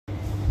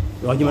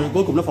Rồi nhưng mà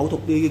cuối cùng nó phẫu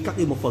thuật đi cắt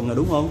đi một phần rồi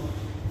đúng không?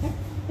 Cắt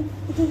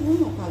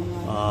một phần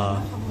rồi, nó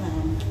không làm.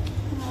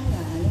 Nó nói là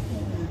giống như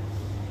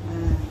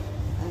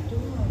là chú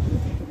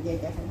về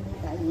chạy thận đi,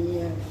 tại vì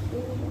chú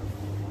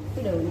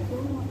cái đường của chú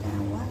nó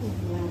cao quá thì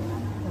là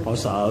họ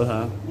sợ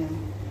hả? Dạ.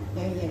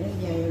 Về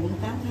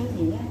 8 tháng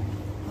gì á,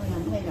 thôi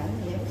làm cái đây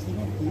thì bác sĩ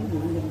nên chuyển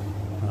viện được.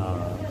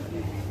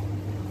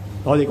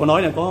 Thôi thì có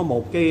nói là có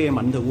một cái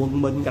mạnh thường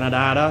quân bên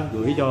Canada đó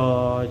gửi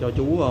cho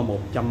chú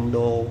 100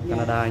 đô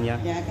Canada nha.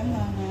 Dạ cảm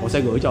ơn. Con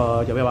sẽ gửi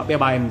cho bé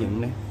ba em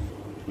nhận đấy.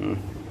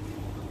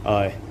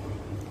 Rồi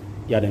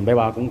gia đình bé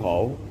ba cũng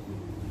khổ.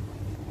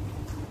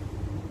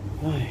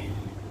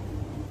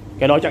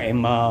 Cái đó chắc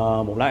em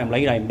một lát em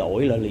lấy ra em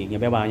đổi lại liền nha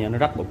bé ba nha, nó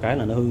rách một cái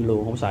là nó hư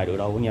luôn, không xài được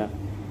đâu nha.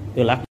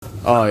 Tức lát.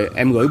 Rồi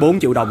em gửi 4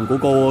 triệu đồng của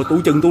cô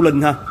Tú Trân Tú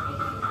Linh ha.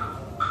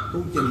 Tú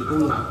Trân Tú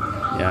Linh.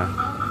 Dạ.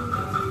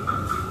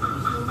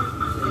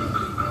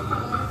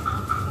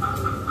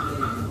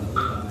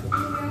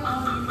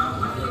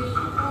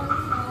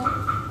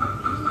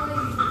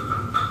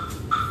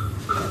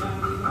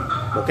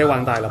 Một cái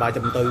quan tài là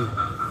 340.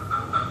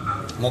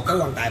 Một cái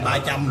quan tài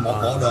 300, một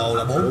bộ đồ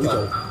là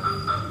 40.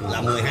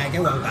 Là 12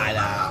 cái quan tài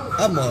là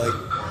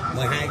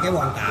 12 cái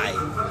quan tài.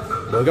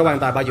 10 cái quan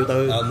tài 3 triệu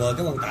tư. 10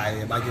 cái quan tài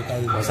 3 triệu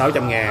tư.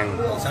 600 ngàn.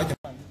 600.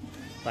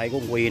 Tay của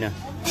con Quy nè.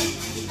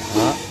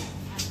 Đó.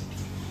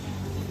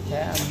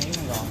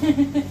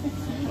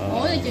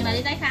 Ủa thì chừng nào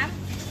đi tái khám?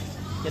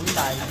 Chính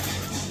tay.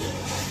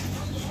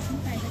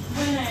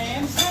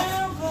 Em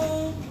sao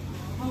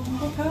không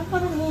có khám.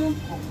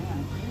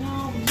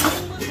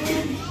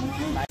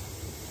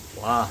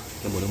 Wow,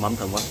 cái mùi nước mắm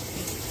thơm quá.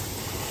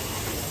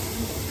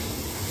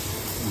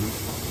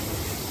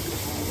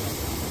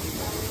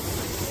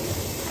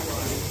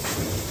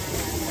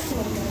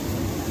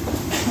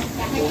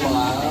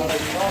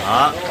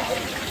 Đó.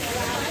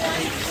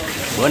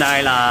 Bữa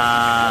nay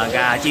là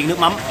gà chiên nước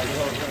mắm.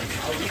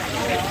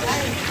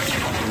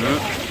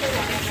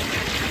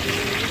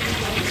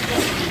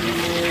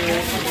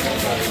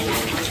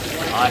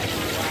 Rồi.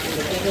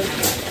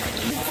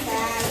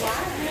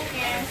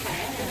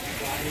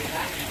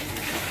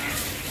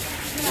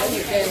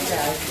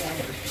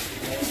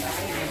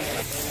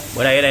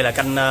 Bữa đây ở đây là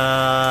canh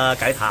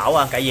cải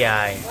thảo, cải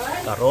dài,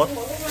 cà rốt,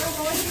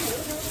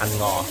 hành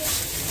ngò.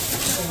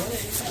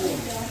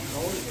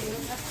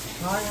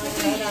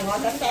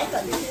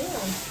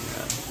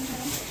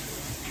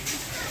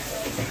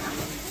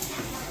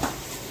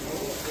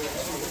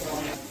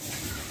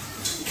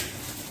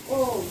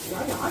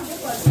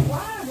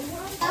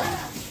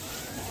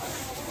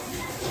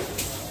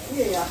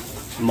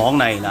 Món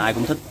này là ai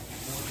cũng thích.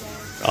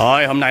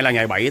 Rồi hôm nay là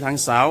ngày 7 tháng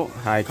 6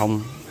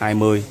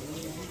 2020.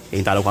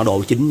 Hiện tại là khoảng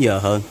độ 9 giờ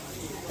hơn,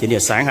 9 giờ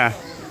sáng ha.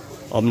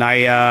 Hôm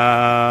nay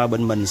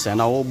bên mình sẽ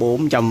nấu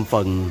 400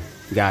 phần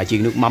gà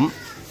chiên nước mắm.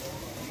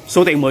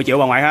 Số tiền 10 triệu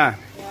bà ngoại ha.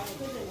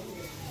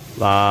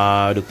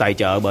 Và được tài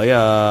trợ bởi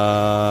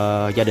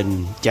gia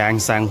đình Trang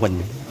Sang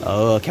Huynh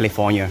ở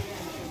California.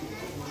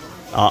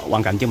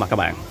 Quang cảnh trước mặt các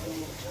bạn.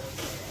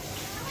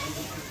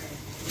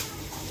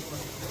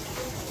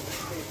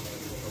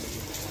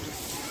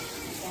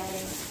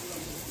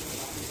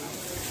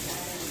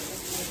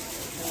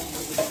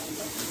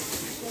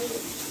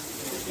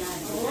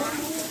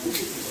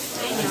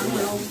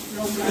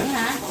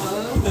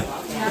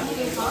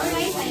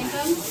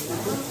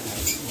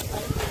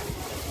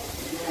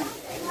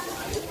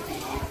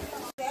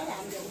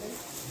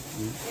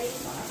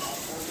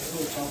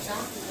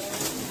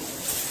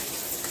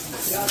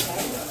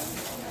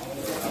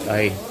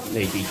 Đây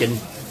thì chị Trinh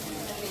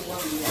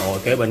ngồi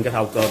kế bên cái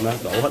thau cơm đó,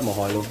 đổ hết mồ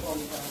hôi luôn.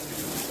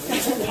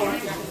 Rồi.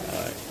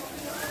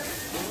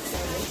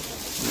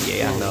 Dễ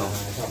ăn đâu.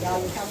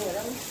 Rồi.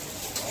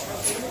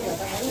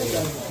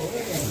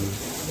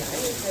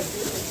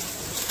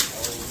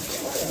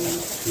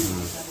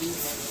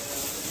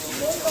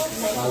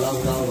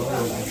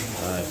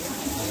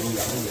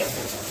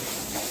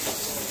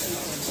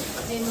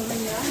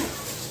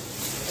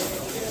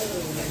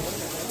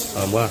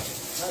 Thơm quá.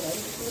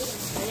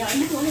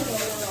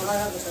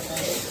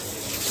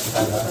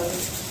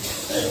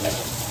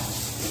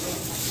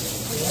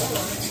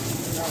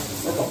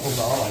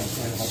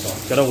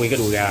 Cái đó nguyên cái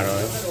đùi gà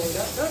rồi.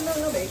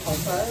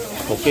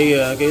 Một cái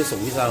sụn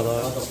phía sau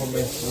thôi.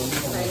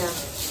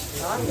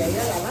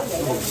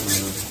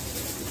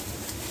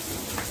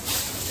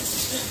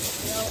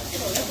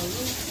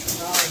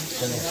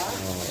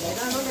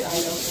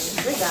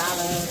 Cái gà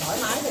là thoải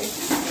mái đi.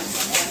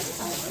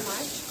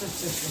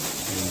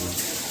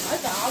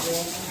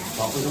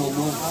 Còn cái rôn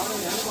luôn.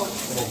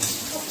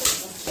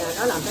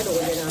 Nó làm cái đùi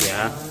vậy nè.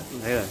 Dạ,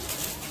 thấy rồi.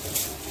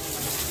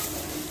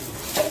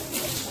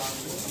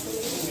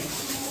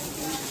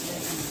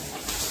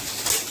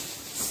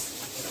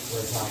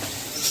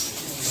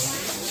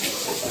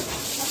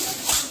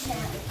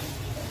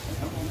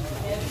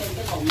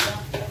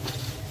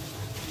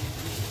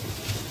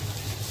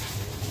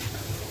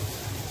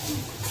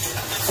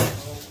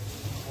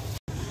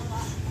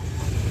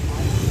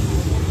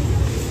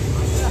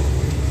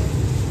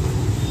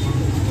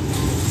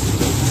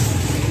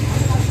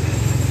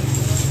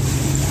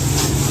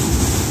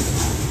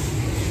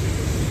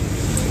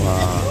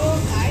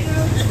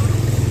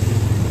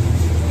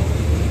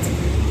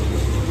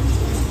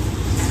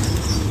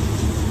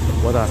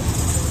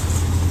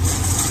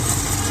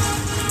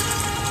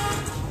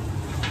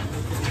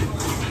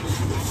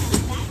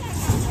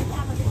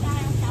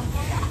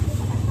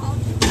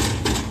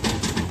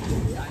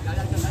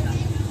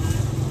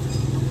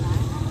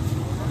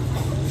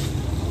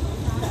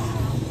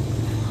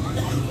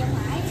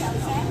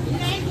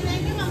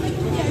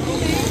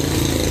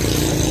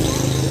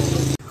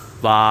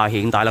 Và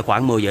hiện tại là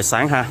khoảng 10 giờ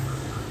sáng ha.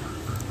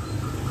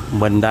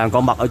 Mình đang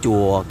có mặt ở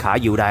chùa Khả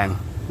Diệu Đàn,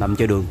 nằm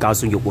trên đường Cao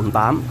Xuân Dục, quận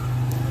 8.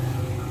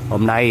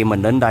 Hôm nay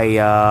mình đến đây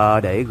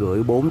để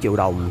gửi 4 triệu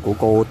đồng của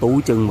cô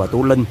Tú Trân và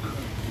Tú Linh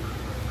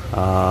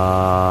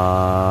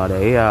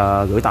để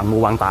gửi tặng mua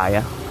quan tài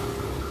á.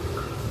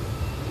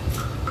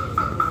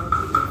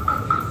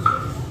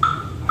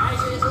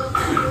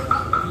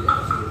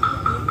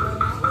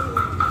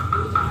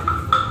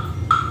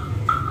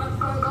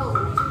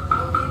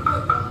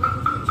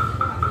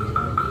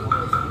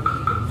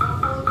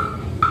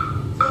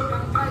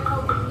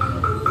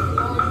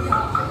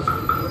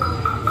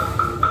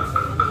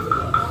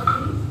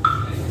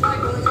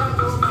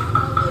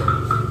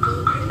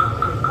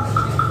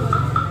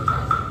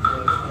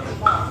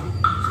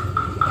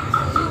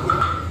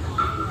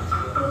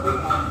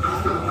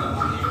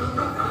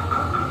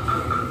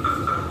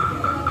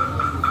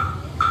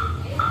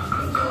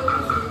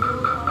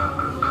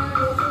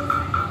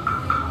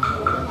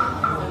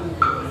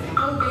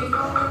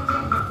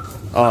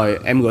 Rồi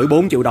em gửi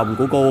 4 triệu đồng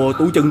của cô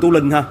Tú Trân Tú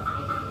Linh ha.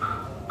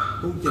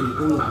 Tú Trân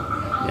Tú Linh.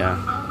 Dạ.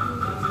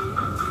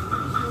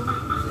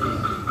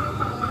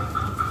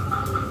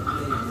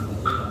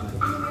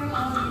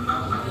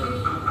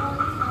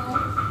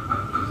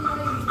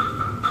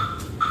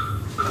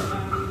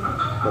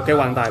 Một cái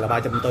quan tài là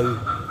 340.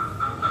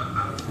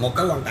 Một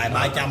cái quan tài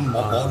 300,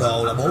 một bộ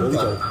đồ là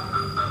 40.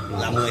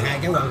 Là 12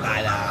 cái quan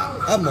tài là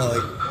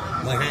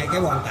 12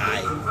 cái quan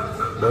tài.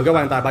 10 cái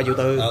quan tài 3 triệu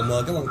tư.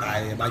 10 cái quan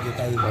tài 3 triệu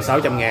tư. Còn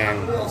 600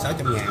 ngàn. Còn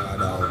 600 ngàn là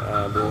đồ.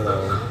 Mua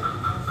đồ.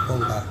 Quan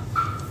tài.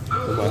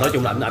 Rồi nói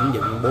chung là ảnh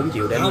dựng 4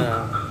 triệu đến.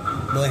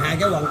 12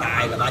 cái quan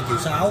tài là 3 triệu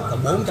 6,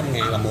 còn 400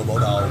 ngàn là 10 bộ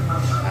đồ.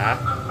 Hả?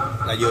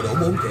 Là vừa đủ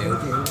 4 triệu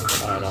chứ.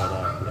 Rồi.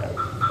 Dạ.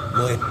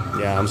 10.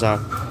 Dạ không sao.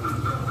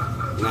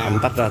 Anh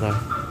tách ra thôi.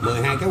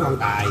 12 cái quan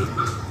tài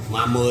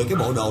mà 10 cái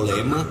bộ đồ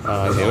liệm á.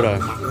 Hiểu rồi.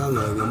 Mặt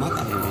người mất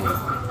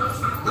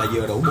là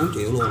vừa đủ 4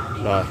 triệu luôn.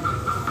 Rồi.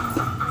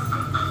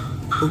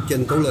 Tú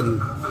Trân Tú Linh.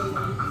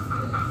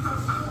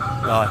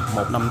 Rồi,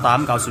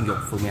 158 Cao Xuân Dục,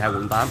 phường 12,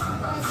 quận 8.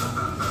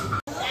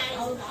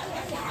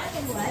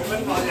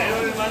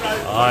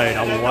 Rồi,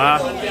 đông quá.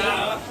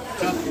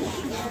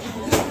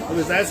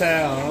 Mình xé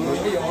xe hả?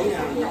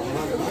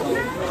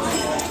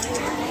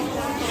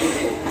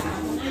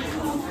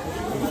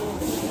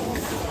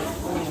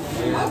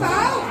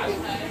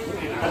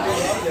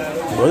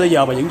 Bữa tới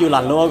giờ mà vẫn chưa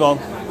lành luôn hả con?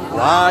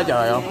 Quá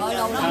trời không?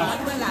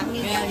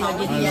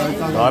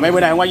 Rồi mấy bữa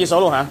nay không qua với số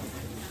luôn hả?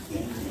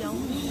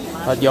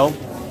 Hết vốn.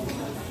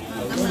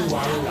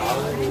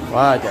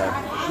 Quá trời.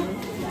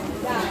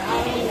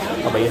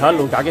 Nó bị hết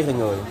luôn cả cái thân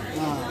người.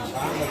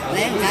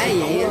 Lén cái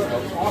gì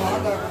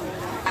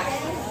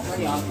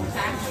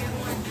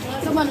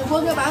cho mình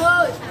quân các bạn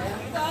ơi.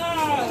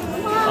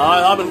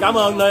 Rồi thôi mình cảm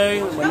ơn đi,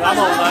 mình cảm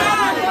ơn đi.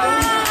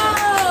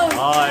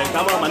 Rồi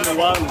cảm ơn Mạnh thường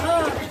Quân.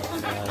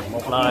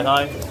 Một lời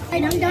thôi.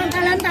 Đừng cho người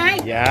ta lên tay.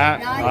 Dạ.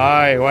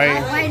 Rồi quay.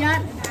 Quay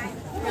lên.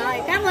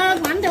 Rồi cảm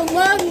ơn Mạnh thường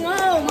Quân. 1,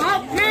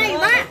 2,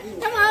 3.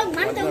 Cảm ơn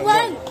Mạnh thường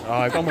Quân.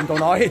 Rồi con mình câu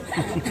nói.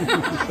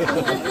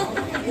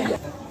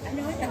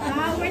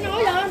 Phải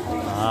nói lên.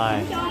 Rồi.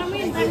 Cho mấy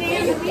người ta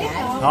nghe được biết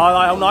rồi.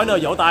 Thôi không nói nữa,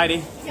 vỗ tay đi.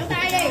 Vỗ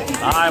tay đi.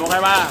 Rồi 1,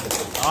 2, 3.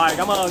 Rồi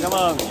cảm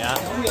ơn. Dạ.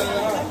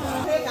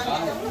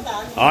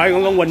 Rồi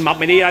con Quỳnh mập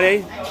mày đi ra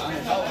đi.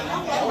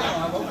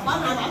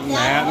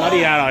 Nè, nó đi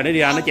ra rồi,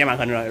 nó che màn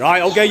hình rồi. Rồi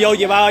ok vô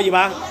chị ba ơi, chị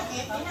ba.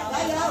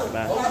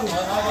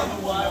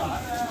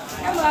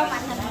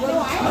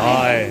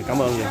 Rồi,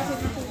 cảm ơn chị.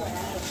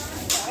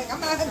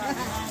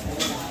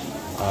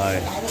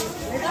 Rồi.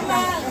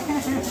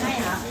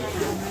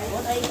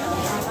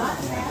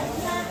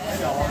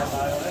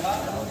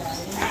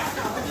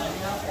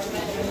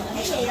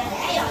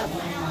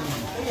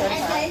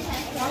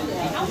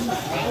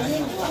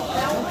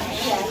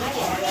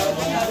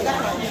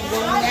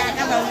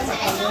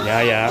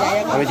 Dạ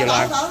mấy chị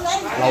Loan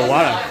lâu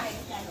quá rồi.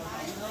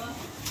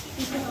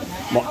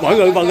 Mỗi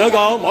người phần nữa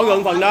con, mỗi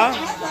người phần đó.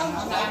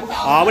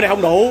 Cái này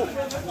không đủ.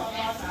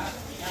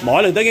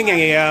 Mỗi lần tới cái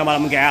ngày mà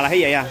làm gà là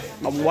thấy vậy à,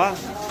 đông quá.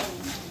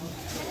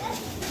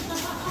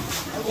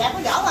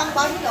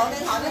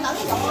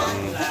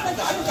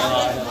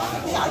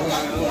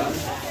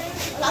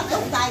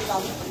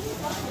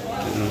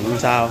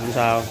 Không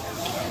sao.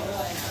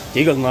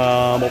 Chỉ cần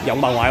một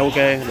giọng bà ngoại ok,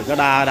 đừng có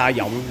đa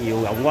giọng,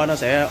 nhiều giọng quá nó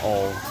sẽ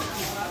ồ.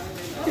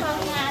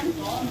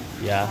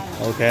 Dạ,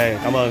 ok,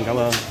 cảm ơn.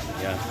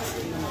 Dạ.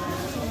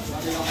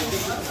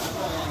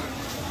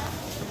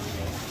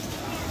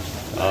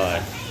 Rồi.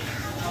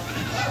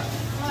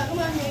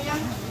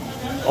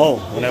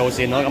 Hôm nay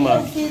xin nói cảm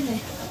ơn.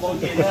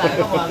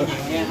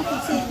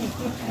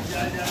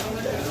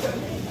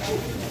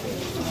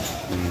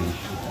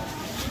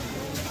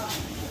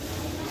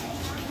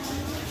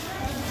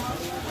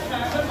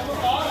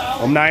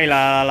 Hôm nay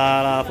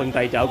là phần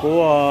tài trợ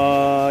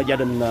của gia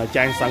đình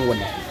Trang Sang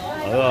Huynh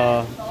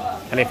ở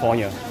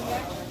California.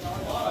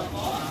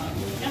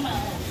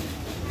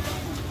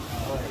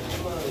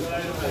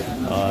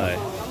 Rồi.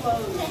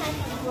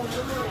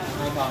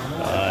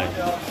 Rồi.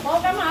 Cô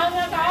cảm ơn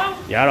nha con.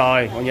 Dạ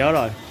rồi, con nhớ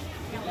rồi.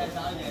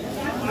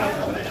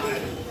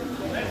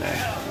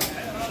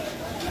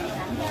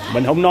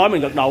 Mình không nói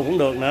mình gật đầu cũng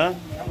được nữa.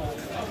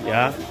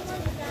 Dạ.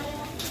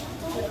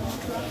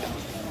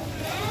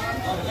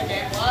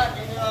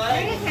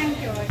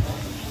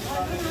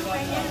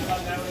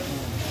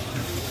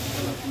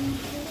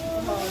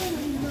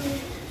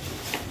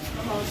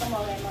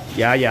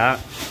 Dạ dạ.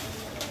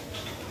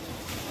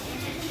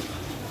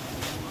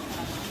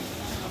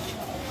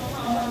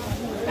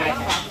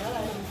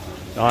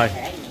 Rồi.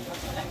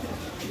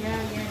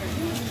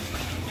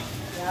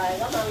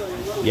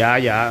 Dạ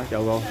dạ,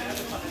 chào cô.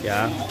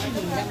 Dạ.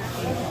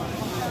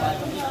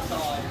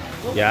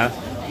 Dạ.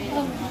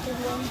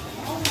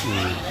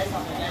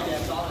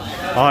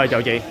 Thôi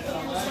chào chị.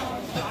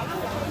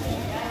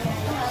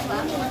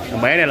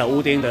 Thằng bé này là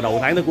ưu tiên từ đầu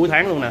tháng tới cuối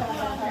tháng luôn nè.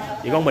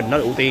 Chỉ có mình nó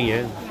ưu tiên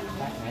vậy.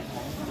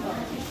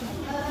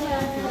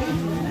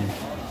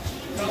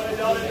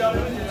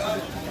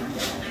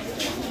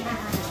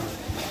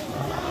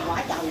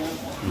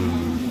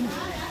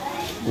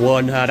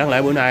 Quên ha, đáng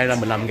lẽ bữa nay là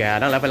mình làm gà,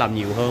 đáng lẽ phải làm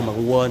nhiều hơn mà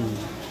con quên.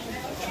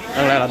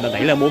 Đáng lẽ là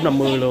đẩy lên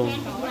 450 luôn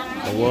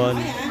mà quên.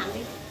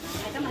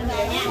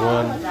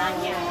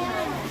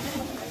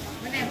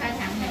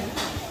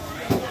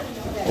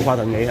 Ủa khoa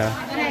thận nghỉ hả?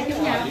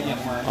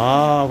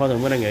 Khoa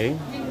thận bữa nay nghỉ.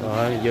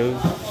 Rồi dư.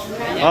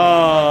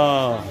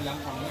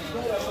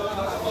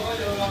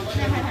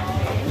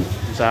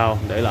 Sao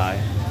để lại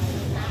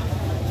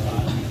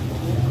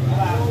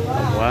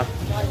quá.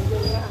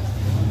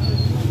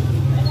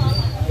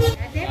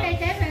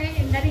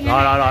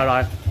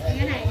 Rồi.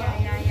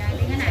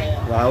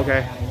 Rồi ok.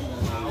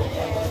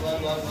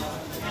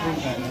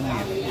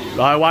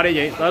 Rồi qua đi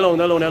chị, tới luôn.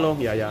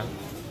 Dạ.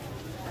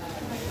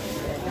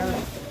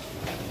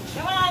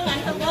 Cảm ơn mạnh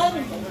thường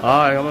quân.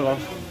 Rồi cảm ơn cô.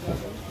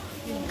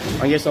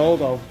 Ăn vé số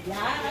cô.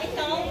 Dạ, lấy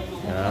số.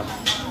 Dạ.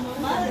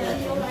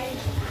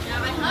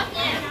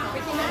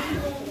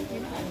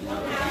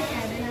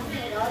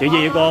 Chuyện gì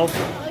vậy cô?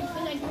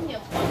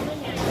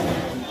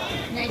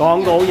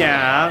 Con cô ở nhà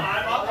hả?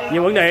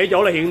 Nhưng vấn đề ở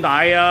chỗ là hiện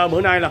tại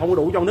bữa nay là không có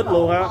đủ cho con nít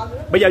luôn á.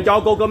 Bây giờ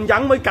cho cô cơm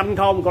trắng với canh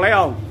không, cô lấy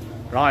không?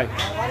 Rồi.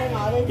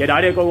 Vậy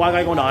đợi đi, cô qua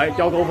đây con đợi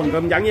cho cô phần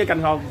cơm trắng với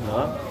canh không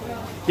nữa.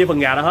 Chứ phần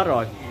gà đã hết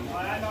rồi.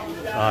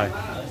 Rồi.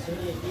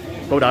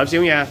 Cô đợi một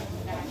xíu nha.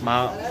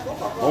 Mà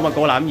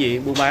cô làm gì?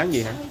 Buôn bán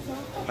gì hả?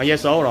 Ở vé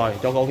số rồi,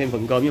 cho cô thêm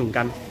phần cơm với phần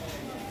canh.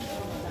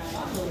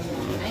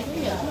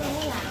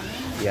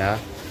 Dạ.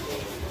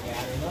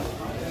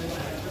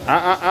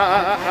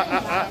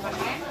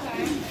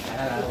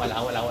 Quay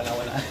lại.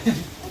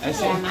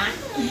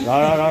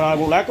 Rồi,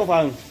 một lát có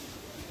phần.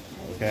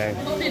 Ok.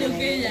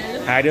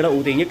 Hai đứa đó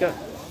ưu tiên nhất á.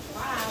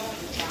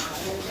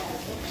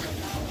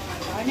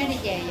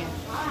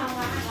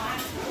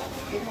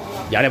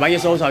 Dạo này bán vé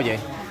số sao vậy?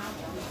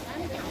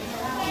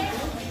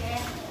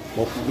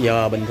 Một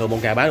giờ bình thường một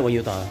ngày bán được bao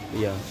nhiêu tờ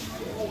bây giờ?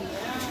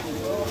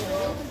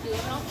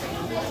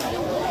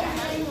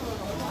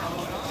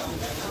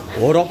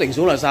 Ủa rót tiền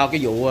xuống là sao cái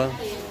vụ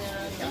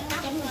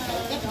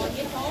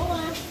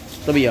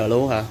tới bây giờ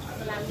luôn hả?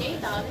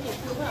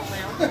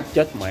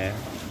 Chết mẹ.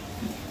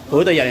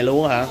 Hứa tới giờ này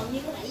luôn hả?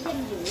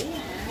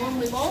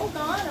 14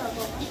 có rồi,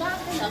 còn chỉ có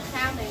cái đợt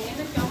sau này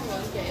nó cho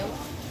 10 triệu.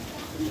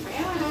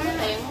 Tiền không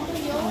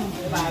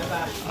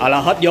có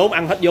Là hết vốn,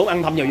 ăn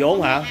thâm vào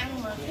vốn hả? ăn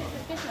mà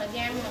cái thời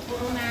gian mà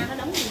corona nó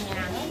đóng về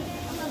nhà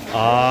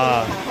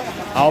đó.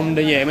 Ông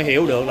đi về mới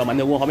hiểu được là mạnh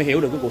thường quân không mới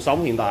hiểu được cái cuộc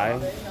sống hiện tại.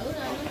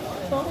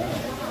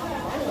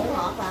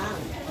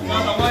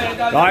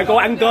 Rồi cô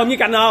ăn cơm với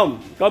canh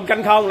không? Cơm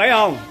canh không lấy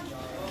không?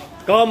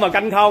 Cơm mà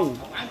canh không?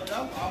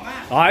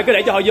 Rồi cứ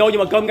để cho họ vô nhưng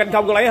mà cơm canh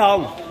không cô lấy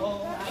không?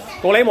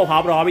 Cô lấy một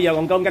hộp rồi bây giờ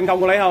còn cơm canh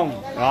không cô lấy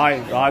không?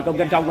 Rồi cơm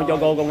canh không con cho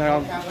cô cơm canh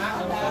không?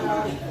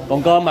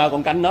 Còn cơm mà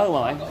còn canh nữa không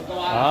rồi?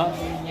 Đó.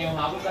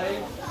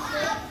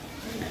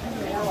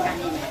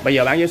 Bây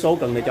giờ bán vé số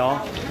cần thì cho.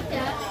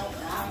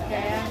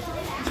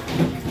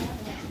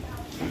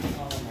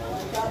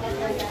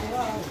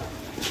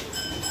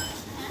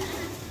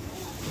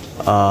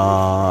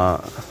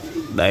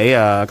 Để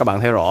các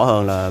bạn thấy rõ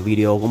hơn là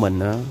video của mình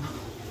đó,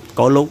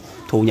 có lúc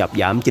thu nhập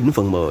giảm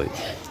 9/10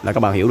 là các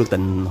bạn hiểu được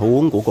tình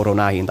huống của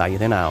corona hiện tại như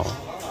thế nào.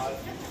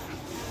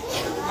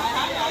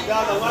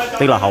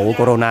 Tức là hậu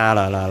corona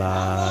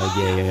là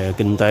về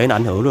kinh tế nó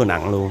ảnh hưởng rất là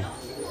nặng luôn.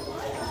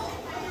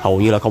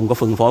 Hầu như là không có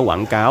phân phối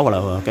quảng cáo, hoặc là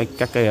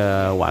các cái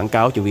quảng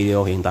cáo cho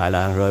video hiện tại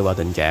là rơi vào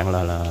tình trạng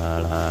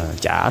là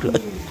trả rất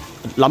ít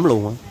lắm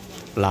luôn á.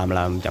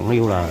 Làm chẳng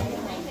yêu là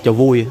cho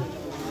vui.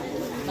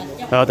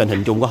 Đó, tình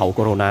hình chung của hậu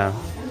corona.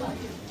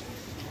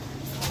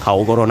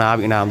 Hậu corona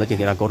Việt Nam đó chỉ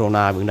là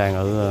corona vẫn đang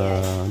ở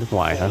nước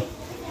ngoài hả?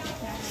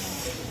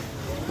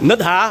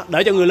 Nít hả?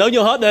 Để cho người lớn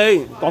vô hết đi.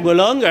 Còn người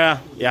lớn kìa.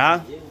 Dạ.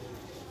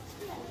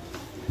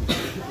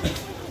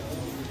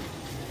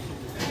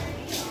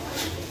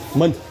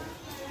 Minh,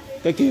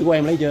 cái kia của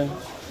em lấy chưa?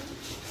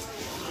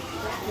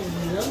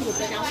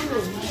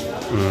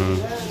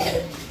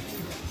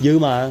 Dư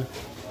mà.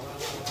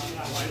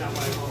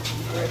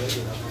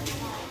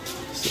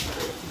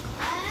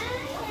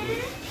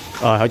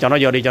 Rồi thôi cho nó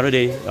vô đi, cho nó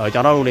đi. Rồi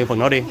cho nó luôn đi, phần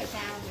nó đi.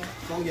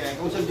 Con về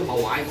con xin cho bà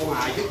ngoại con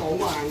Hài chứ con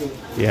không có ăn.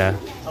 Dạ.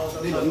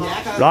 Đi định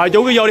giá á. Rồi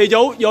chú cứ vô đi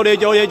chú, vô đi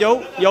chú.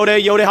 Vô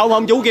đi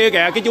không chú kia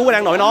kìa, cái chú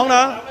đang đội nón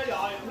đó.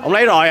 Ông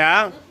lấy rồi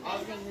hả?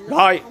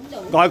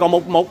 Rồi còn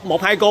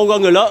một hai cô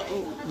người lớn,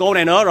 cô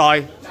này nữa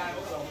rồi.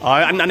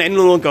 Rồi anh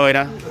luôn cười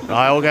nè.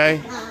 Rồi ok.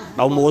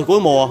 Đầu mùa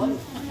cuối mùa.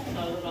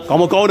 Còn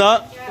một cô nữa.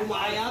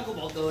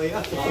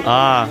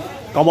 À,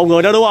 còn một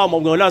người nữa đúng không?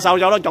 Một người nữa là sao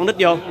cho nó chọn đít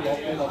vô.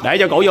 Để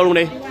cho cổ vô luôn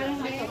đi.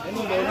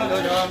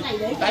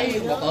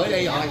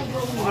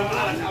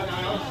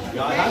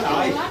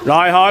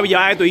 Rồi thôi bây giờ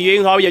ai tùy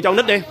duyên thôi, bây giờ cho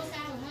đít đi.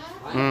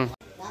 Ừ.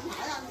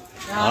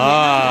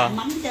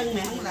 Mắm chân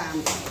mẹ không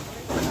làm.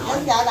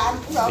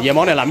 Bây giờ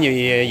món này làm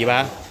gì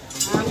ba?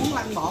 Muốn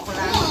lăn bột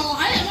là làm.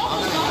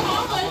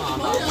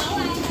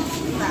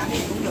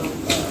 Cũng được.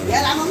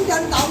 Dạ làm mắm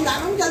chân, Tùng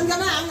làm mắm chân cho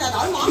nó ăn là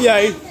đổi món.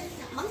 Cái gì?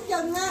 Mắm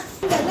chân á.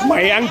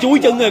 Mày ăn chuối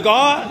chân rồi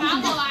có.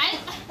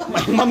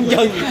 Mày mắm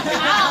chân.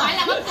 Phải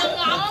là mắm chân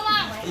ngon lắm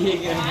á.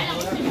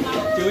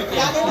 Chuối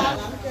chân.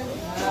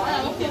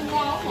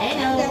 Để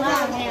đâu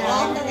quá nghe là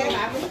em đang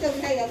làm mắm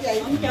chân hay là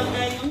gì? Mắm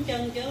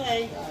chân chứ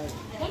đi.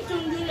 Mắm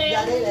chân đi lên.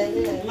 Dạ đi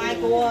liền. Mai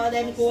cua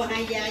đem cua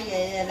 2 da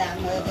về làm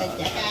chả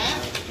cá,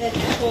 chả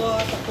cua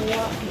cua.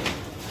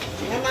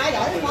 Ngày mai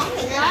đổi cái món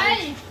này nha.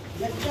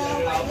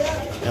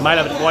 Ngày mai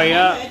là mình quay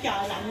á.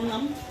 Trời lạnh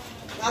lắm.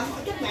 Làm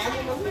chút mẹ đi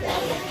đúng rồi.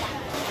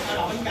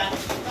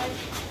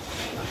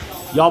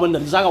 Do bên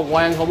định xã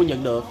quan không có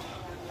nhận được.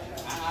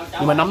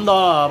 Nhưng mà nấm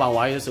đó bà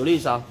ngoại xử lý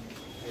sao?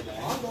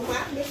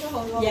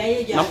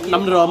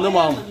 Nấm rơm đúng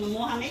không? Mình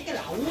mua mấy cái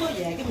lẩu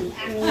về cái mình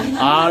ăn.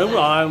 À đúng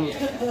rồi.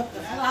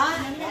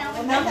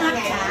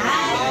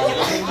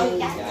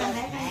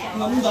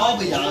 Nấm đó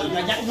bây giờ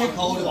ta dắt nước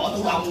khô để bỏ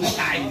tủ đông để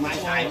xài, mai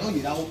xài có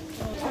gì đâu.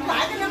 Không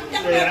phải cái nấm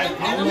chắc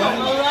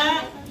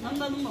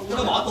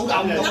Nó bỏ tủ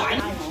đông không phải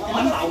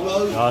nấm lầu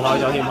luôn. Rồi thôi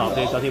cho thêm hộp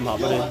đi, cho thêm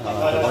hộp đó đi.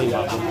 Rồi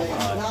cho thêm hộp đi.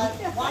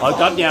 Thôi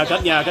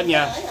kết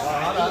nha.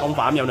 Không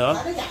phạm vào nữa.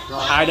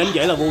 Ai đến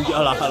dễ là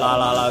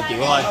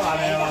chịu thôi.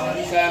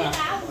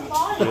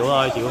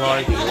 Chịu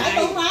thôi.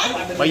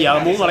 Bây giờ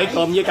muốn là lấy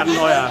cơm với canh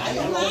thôi à.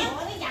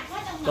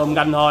 Cơm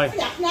canh thôi.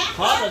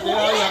 Hết rồi chị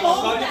ơi, giờ còn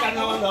cơm với canh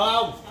không ăn được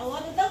không?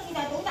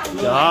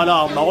 Đó nó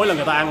không đói là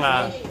người ta ăn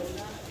à.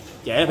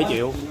 Trẻ phải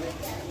chịu.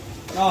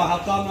 Rồi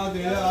hộp cơm thôi chị,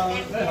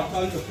 lấy hộp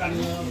cơm chục canh.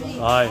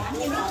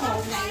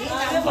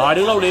 Rồi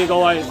đứng lâu đi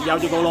cô ơi, giao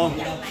cho cô luôn.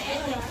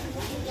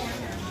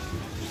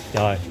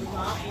 Trời.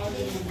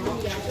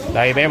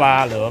 Đây bé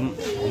ba lượm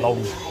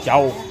lùng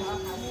châu.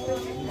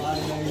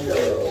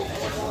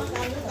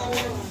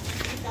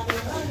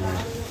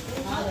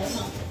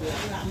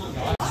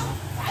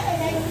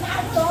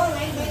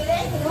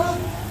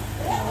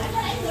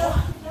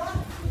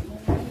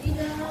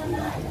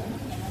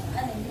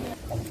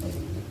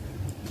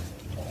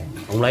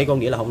 Không lấy có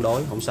nghĩa là không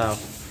đói, không sao.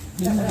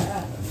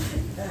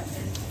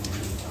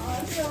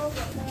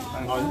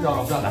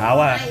 Đã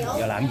quá.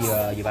 Giờ làm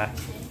gì ba?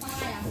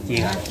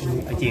 Chiên à?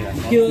 Phải chiên à?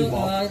 Chưa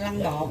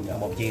lăn bột.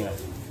 Bột chiên à?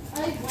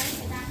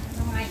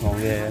 Ngon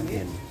ghê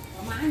tiền.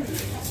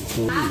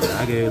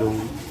 Đã ghê luôn.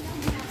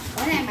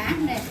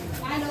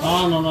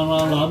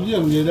 Làm với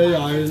làm gì đây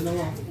rồi?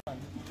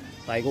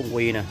 Tay của con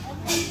Quy nè.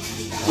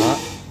 Đó.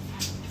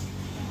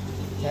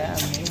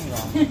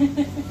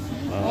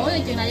 Ủa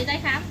thì chừng nào đi tái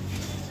khám?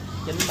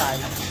 Chính tay.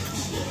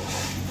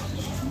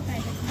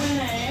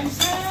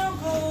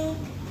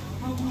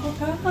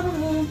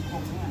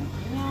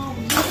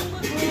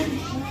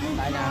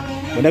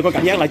 Mình đây có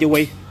cảm giác là chưa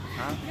Quy?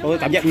 Có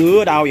cảm giác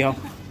ngứa đau gì không?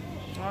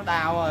 Nó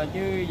đau rồi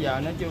chứ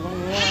giờ nó chưa có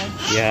ngứa.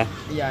 Dạ.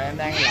 Bây giờ em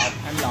đang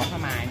lột cái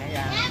mài nó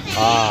ra.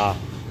 À.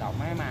 Lột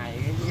mấy mài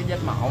cái vết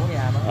mổ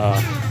ra đó.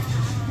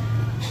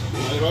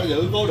 Rồi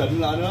giữ cố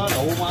định là nó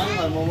đủ máy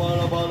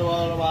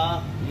rồi ba.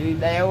 Vì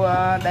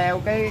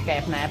đeo cái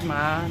kẹp nẹp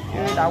mà chứ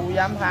đâu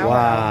dám tháo.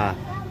 Wow.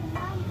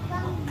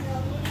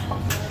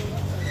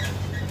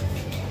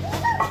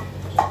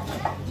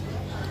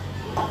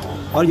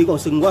 Chỉ còn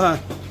sưng quá ha.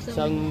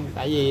 Sưng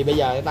tại vì bây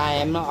giờ cái tay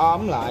em nó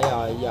ốm lại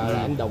rồi, giờ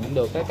là em đụng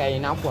được cái cây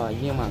nóc rồi,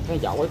 nhưng mà cái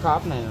dỗ cái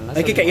khớp này nó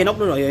cái cây nóc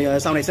đó rồi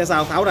sau này sẽ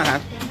sao tháo ra hả?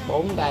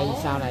 4 cây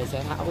sau này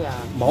sẽ tháo ra.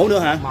 Mổ nữa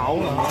hả? Mổ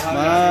rồi.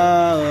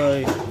 Má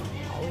ơi.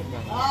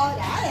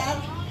 Đã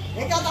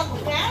để cho tao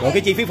cục cá. Rồi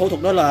cái chi phí phẫu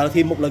thuật đó là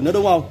thêm một lần nữa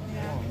đúng không?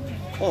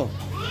 Ồ.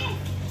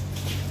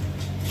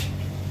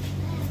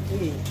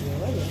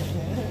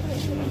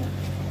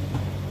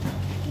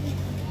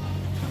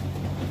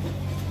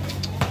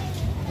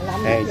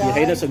 Ê, chị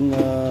thấy nó sưng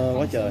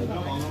quá trời.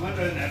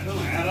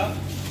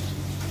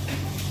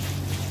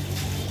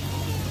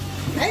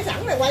 Thấy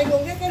sẵn rồi quay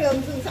luôn cái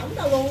lưng xương sống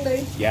tao luôn đi.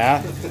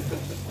 Dạ.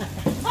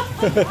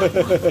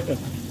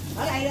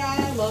 Ở đây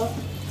mượn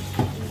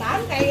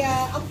 8 cây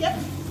ốc chích.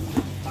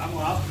 8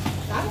 con ốc.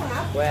 8 con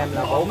ốc. Của em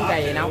là 4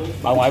 cây nóc.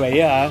 Bà ngoại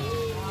bị hả?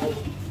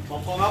 Một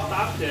con ốc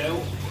 8 triệu.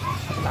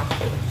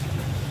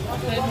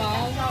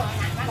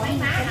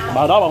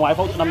 Bà đó bà ngoại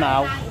phẫu thuật năm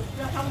nào?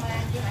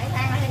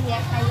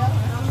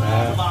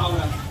 À.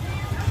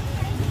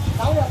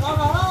 Đâu rồi con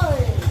ơi.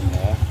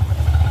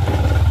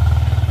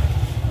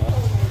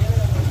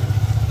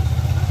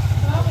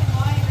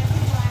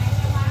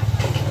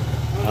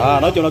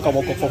 Nói chung là còn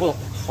một cuộc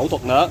phẫu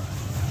thuật nữa.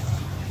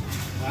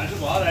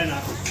 Bỏ đây nè.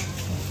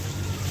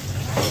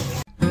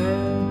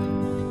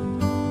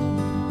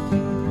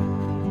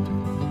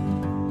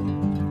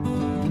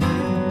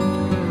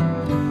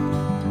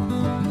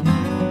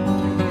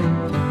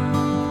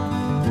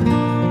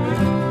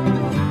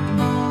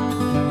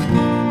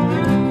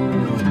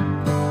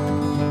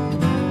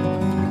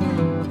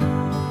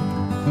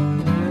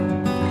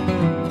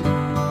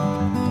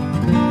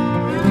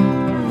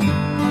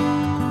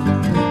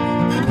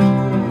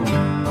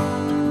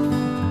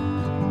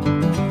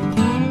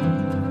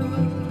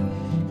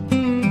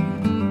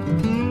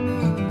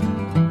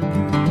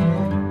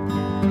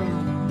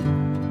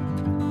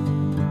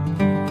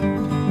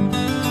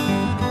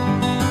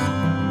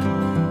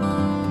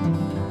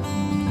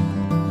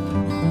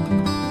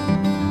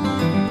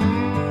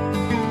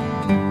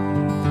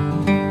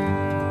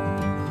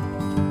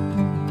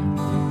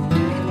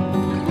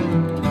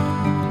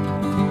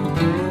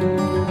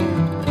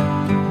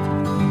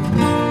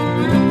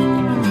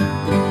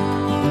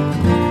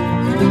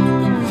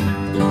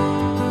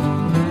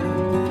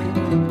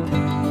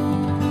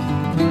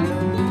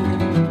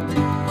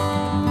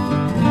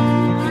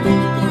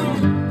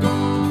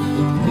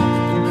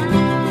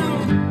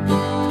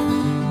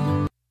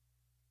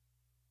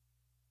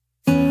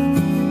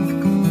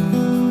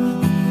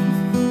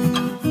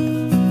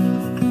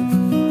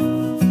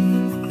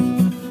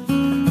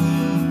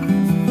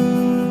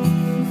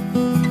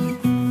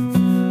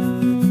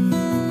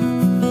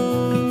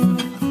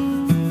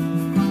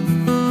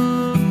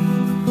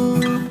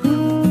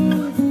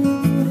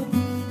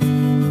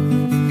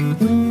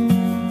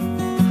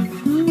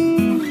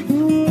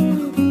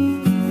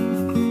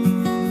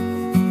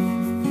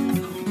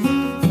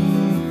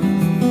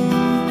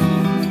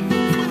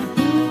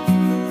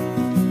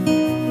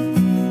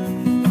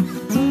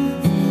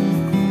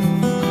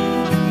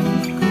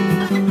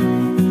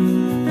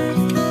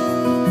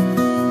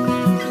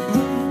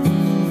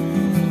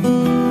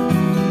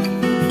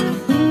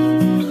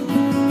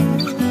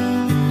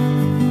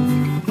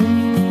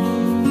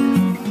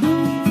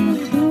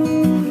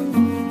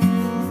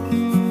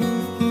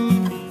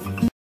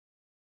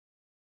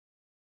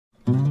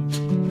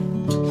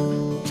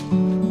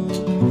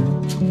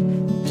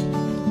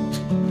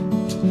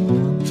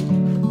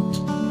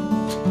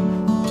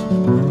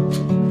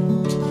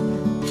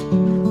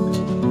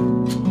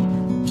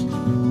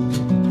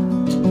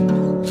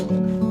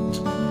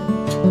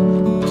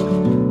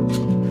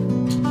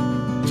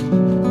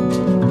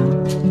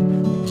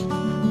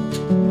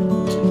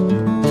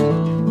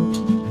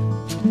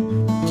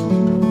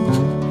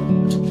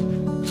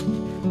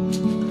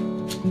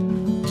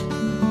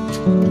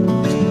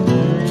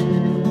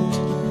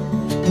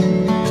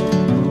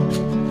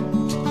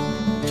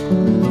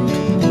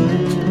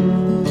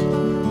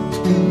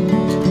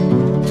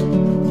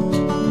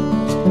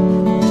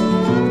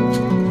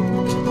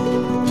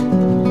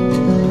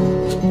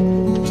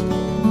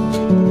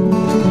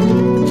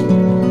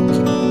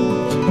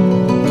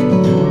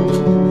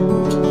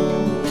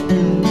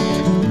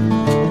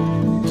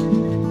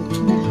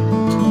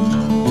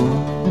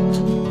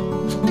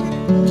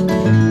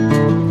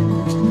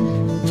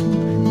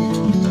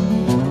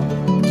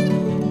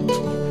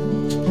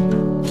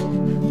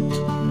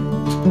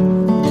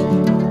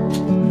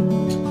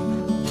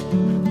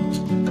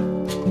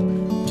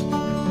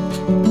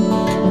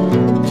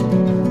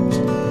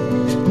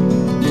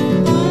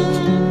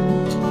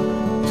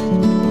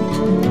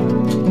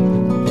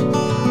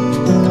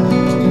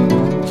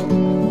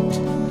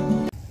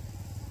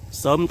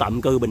 Xóm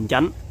tạm cư Bình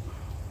Chánh.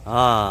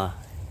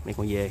 Mấy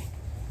con dê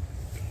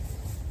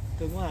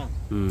cưng quá à.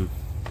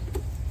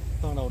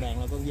 Con đầu đàn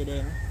là con dê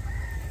đen.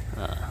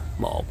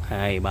 1,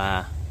 2,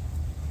 3.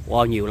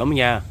 Wow, nhiều lắm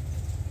nha.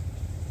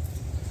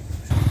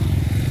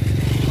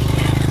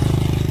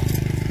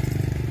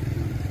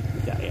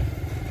 Chạy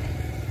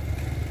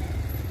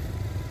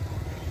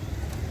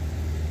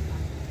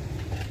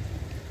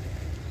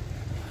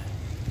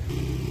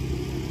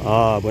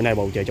bữa nay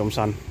bầu trời trong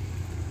xanh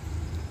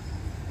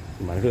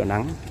mà rất là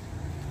nắng.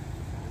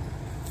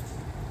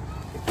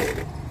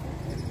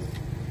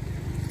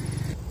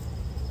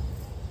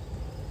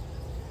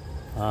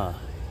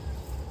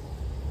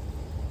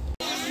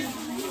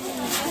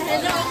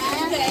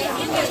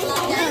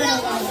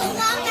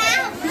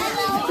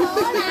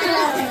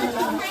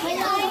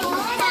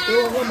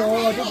 Chưa có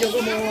mua, chứ chưa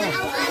có mua.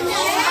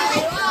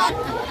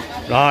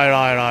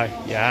 Rồi,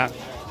 dạ.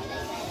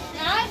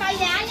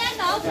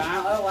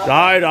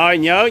 Rồi,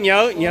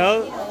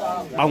 nhớ.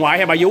 Bà ngoại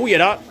hay bà vú gì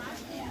đó.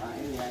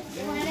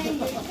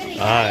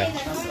 Rồi.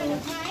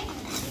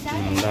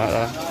 Đó.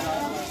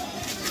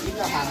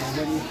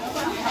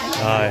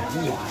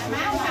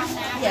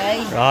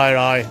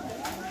 Rồi.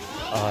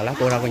 Lát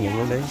tôi ra coi nhận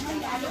luôn đi.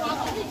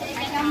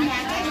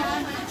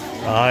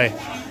 Rồi.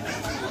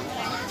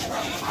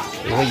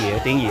 Có gì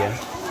tiếng gì vậy?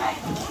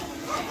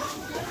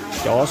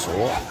 Chó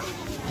sủa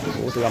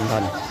từ âm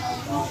thanh.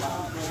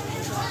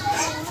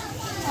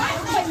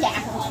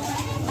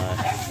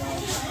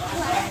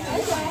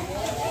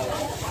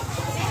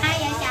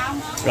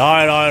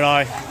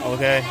 Rồi ok.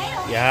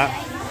 Dạ.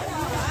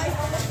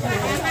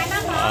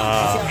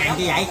 Xếp hàng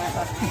chi vậy?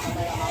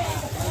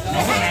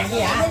 Này xếp hàng chi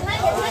vậy?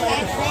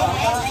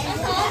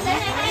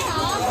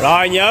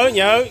 Rồi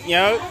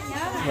nhớ.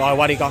 Rồi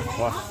qua đi con.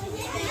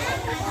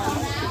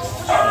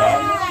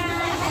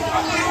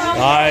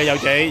 Rồi chào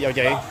chị.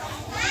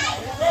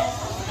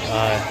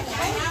 Rồi.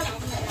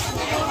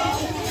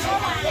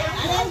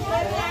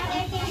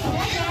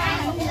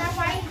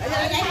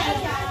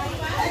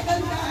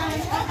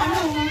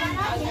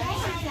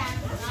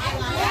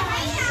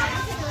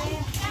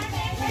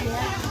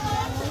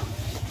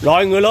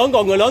 Rồi người lớn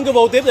cứ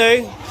vô tiếp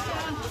đi.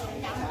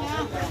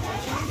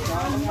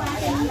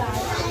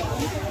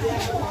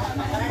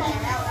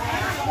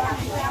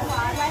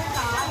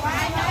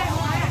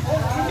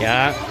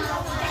 Dạ.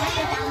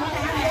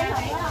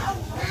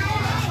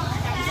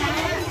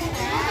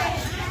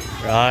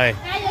 Rồi.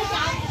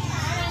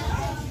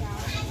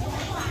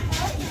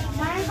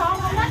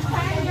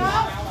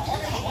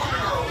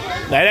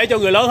 Để cho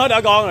người lớn hết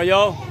đã con rồi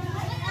vô.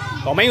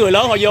 Còn mấy người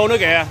lớn họ vô nữa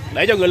kìa.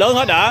 Để cho người lớn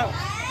hết đã.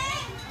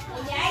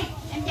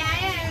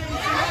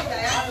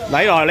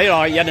 Lấy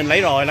rồi, gia đình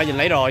lấy rồi.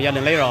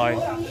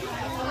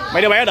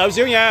 Mấy đứa bé đợi một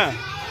xíu nha.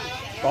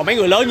 Còn mấy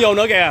người lớn vô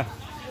nữa kìa.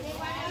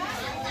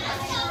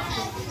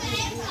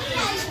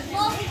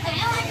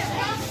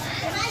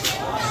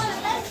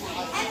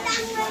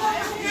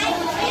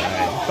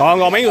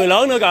 Còn mấy người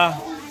lớn nữa kìa.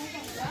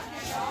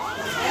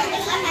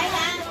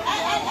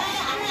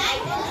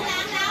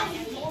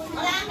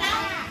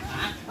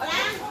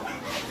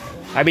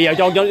 Hay bây giờ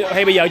cho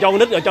con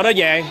nít rồi cho nó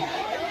về.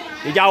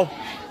 Chị Châu.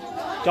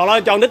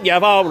 Cho nít về phải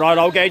không? Rồi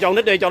ok, cho con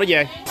nít đi cho nó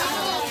về.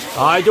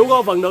 Rồi chú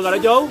có phần được rồi đó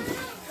chú.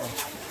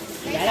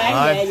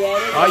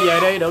 Rồi về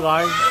đi, được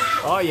rồi.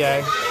 Đó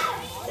về.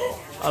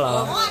 Đó là.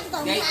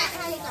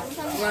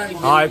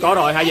 Rồi có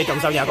rồi, hai vợ chồng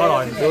sau nhà có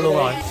rồi, đưa luôn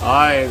rồi.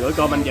 Rồi gửi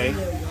cơm anh chị.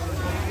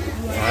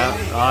 Dạ,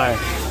 rồi.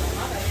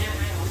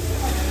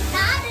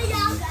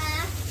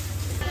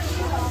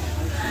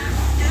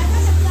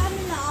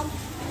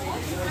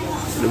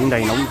 Đứng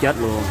đây nóng chết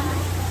luôn.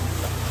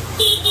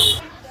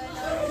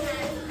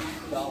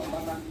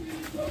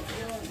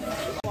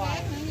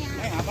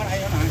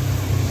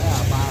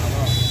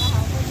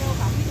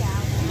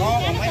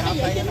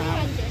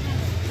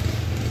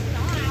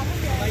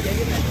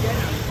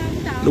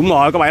 Đúng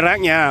rồi, có bãi rác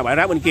nha, bãi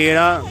rác bên kia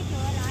đó.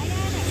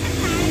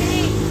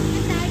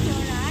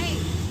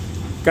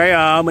 Cái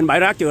bên bãi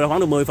rác chừa khoảng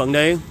được 10 phần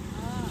đi.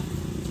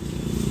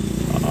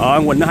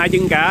 Quỳnh nó 2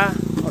 trứng cá,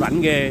 nó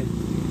rảnh ghê.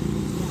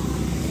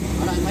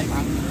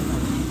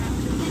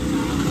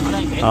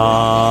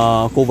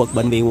 Khu vực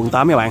bệnh viện quận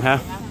 8 các bạn ha.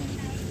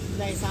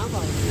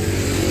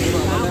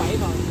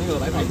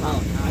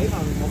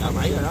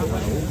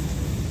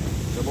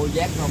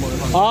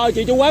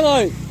 Chị chủ quán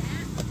ơi,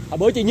 hồi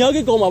bữa chị nhớ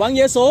cái cô mà bán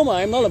vé số mà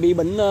em nói là bị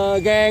bệnh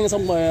gan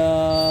xong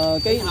rồi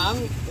cái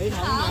bị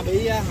thận mà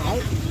bị hỏi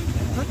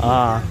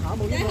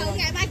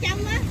ngày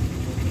 300 á.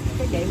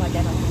 Cái chị mà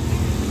chạy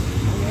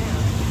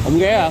không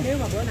ghé à? Nếu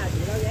mà bữa nào chị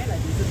nói ghé là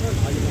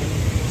chị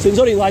xin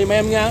số điện thoại giùm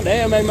em nha, để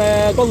em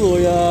có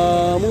người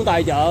muốn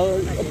tài trợ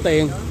ít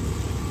tiền.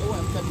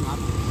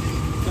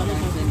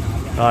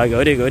 Rồi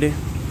gửi đi.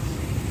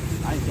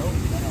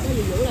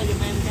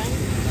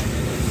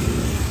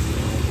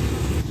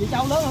 Chị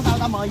Châu lớn hơn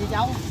tao mời chị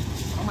Châu.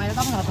 Còn mày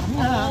tao hợp thỉnh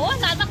nữa hả? Ủa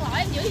sao bắt lỗi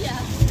em dữ vậy?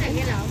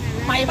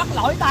 Mày bắt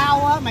lỗi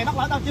tao á, mày bắt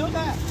lỗi tao trước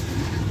á.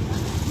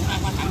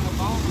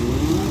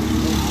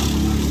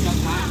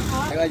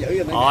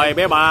 Rồi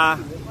bé Ba,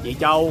 chị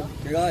Châu.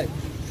 Chị ơi.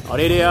 Rồi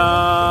đi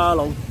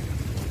luôn.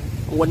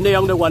 Quỳnh đi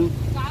không đi Quỳnh?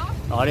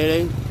 Rồi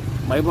đi.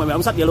 Mày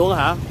không xách vậy luôn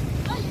hả?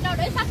 Có gì đâu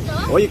để xách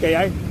nữa. Ủa gì kỳ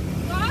vậy?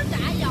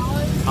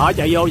 Có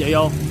chạy rồi. Chạy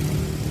vô.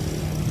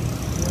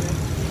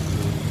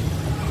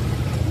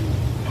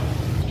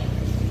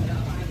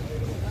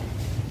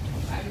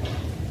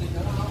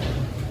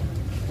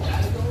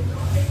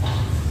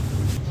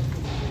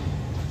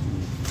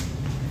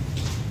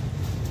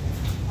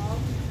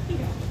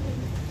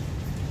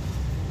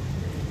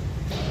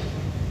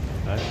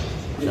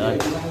 Đây.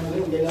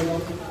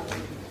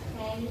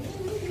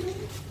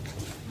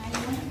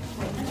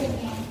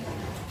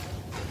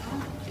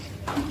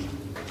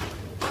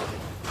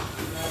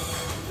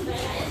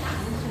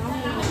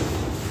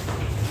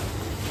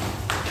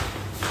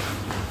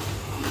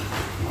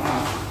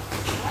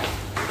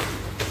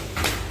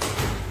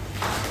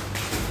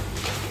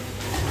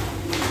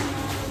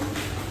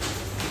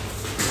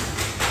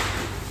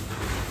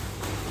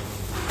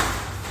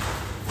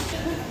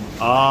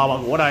 Bà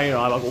cũng ở đây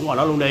rồi, bà cũng ngồi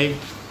đó luôn đi.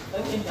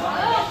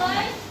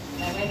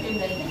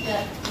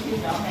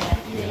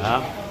 Dạ.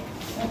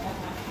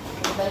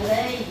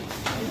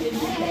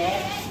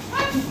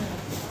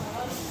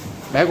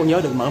 Bé con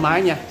nhớ đừng mở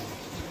máy nha.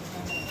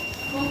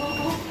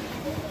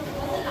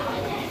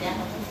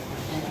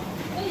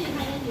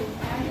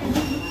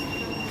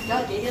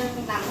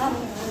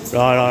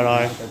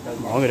 Rồi.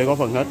 Mọi người đều có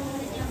phần hết.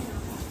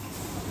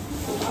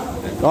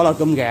 Đó là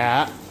cơm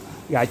gà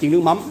chiên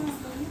nước mắm.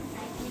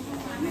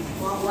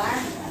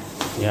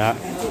 Dạ.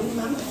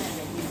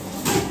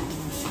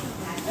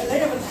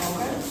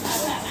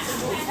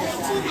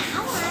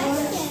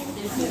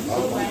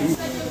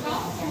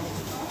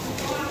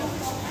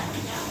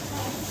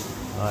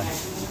 Rồi.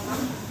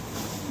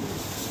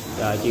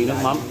 Rồi chiên nước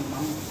mắm.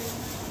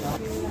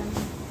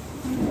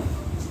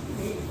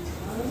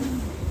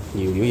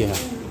 Nhiều dữ vậy hả?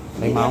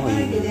 Lấy máu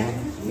hay gì vậy?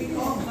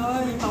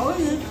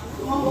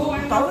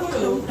 Tối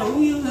tự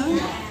nhiên nữa.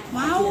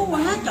 Máu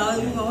quá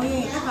trời, ngồi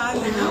cái thai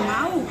gì nào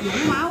máu,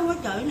 dũng máu quá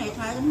trời, này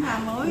thai tính thai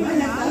mới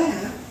máu.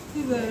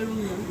 Cái ghê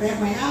luôn vậy.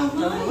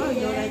 Trời ơi,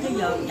 vô đây tới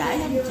giờ chảy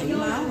xịn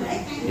máu vậy.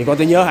 Vậy con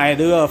tôi nhớ hai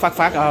đứa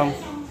phát không?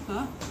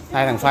 Hả?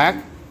 Hai thằng Phát.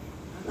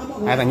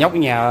 Hai thằng nhóc ở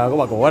nhà của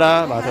bà của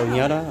đó, bà thường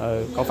nhớ đó.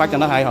 Con phát cho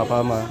nó 2 hộp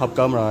mà, hộp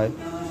cơm rồi.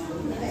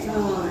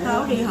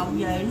 Tao đi học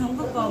về nó không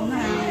có cơm nó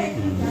ăn.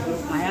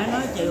 Mẹ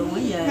nói chiều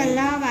mới về. Mình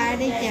lo bà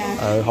đi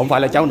chờ. Không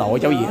phải là cháu nội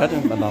cháu gì hết,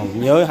 mà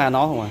còn nhớ hai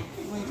nó không à.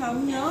 Mình sao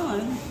không nhớ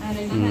rồi.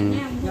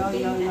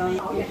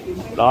 Rồi.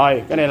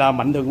 Rồi, cái này là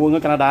Mạnh Thường Quân ở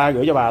Canada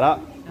gửi cho bà đó.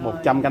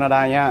 100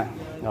 Canada nha.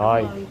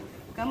 Rồi.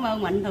 Cảm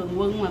ơn Mạnh Thường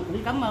Quân, mà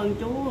cũng cảm ơn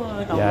chú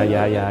Tùng. Dạ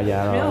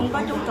Nếu rồi. không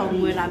có chú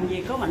Tùng người làm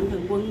gì có Mạnh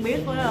Thường Quân biết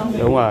phải không?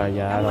 Đúng rồi,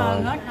 dạ cảm rồi.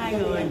 ơn hết hai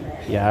người.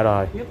 Dạ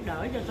rồi. Giúp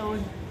đỡ cho tôi.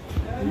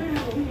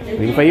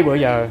 Miễn phí bữa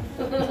giờ.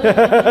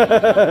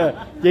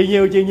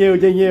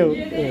 Chi nhiêu.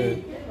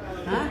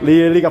 Hả?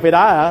 Ly cà phê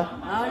đá hả?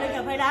 Ly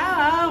cà phê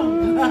đá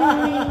không?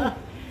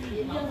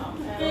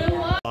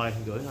 Rồi,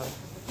 gửi thôi.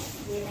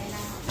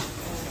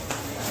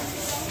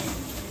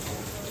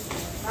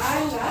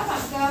 Rồi, gỡ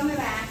phần cơm đi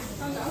bà.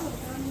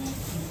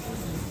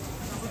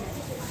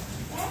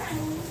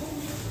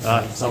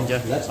 Rồi, xong chưa?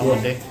 Xong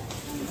mình đi.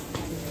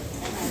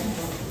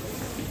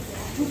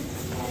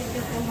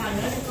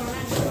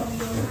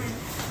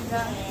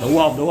 Đủ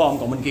không?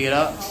 Còn bên kia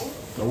đó.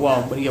 Đủ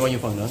không? Bên kia bao nhiêu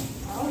phần nữa?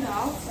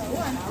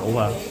 Đủ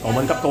rồi. Còn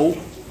bên cấp cứu.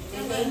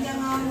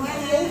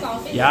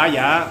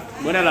 Dạ.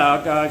 Bữa nay là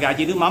gà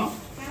chiên nước mắm.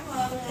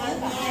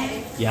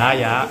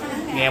 Dạ.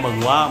 Nghe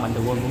mừng quá, Mạnh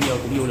Thường Quân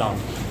cũng vui lòng.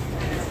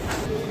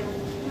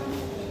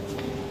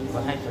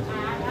 Hai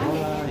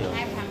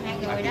phần 2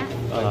 người đó.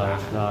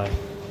 Rồi.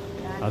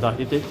 Thôi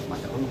tiếp.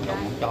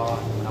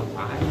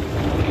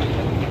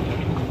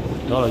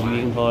 Đó là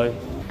duyên thôi.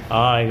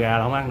 Gà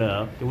là không ăn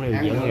được, chúng này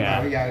dẫn gà.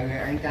 Bây giờ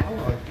ăn cháo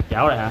rồi.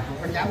 Cháo rồi hả? Không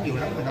có cháo nhiều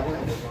lắm mình đâu có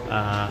ăn được.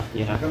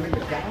 Vậy hả? Có mấy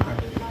bịch cháo mà.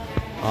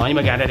 Nhưng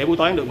mà gà này để buổi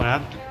tối ăn được mà.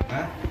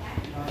 Hả?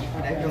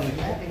 Để cho người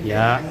khác.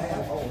 Dạ.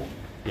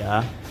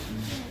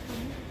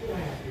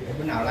 Để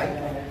bữa nào lấy.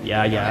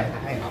 Dạ.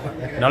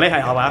 Nó lấy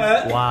 2 hộp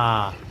hả?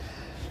 Wow.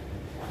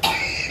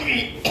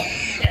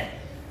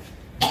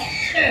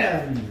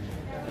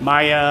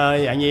 Mai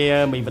dạng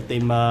như mì vịt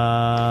TIểM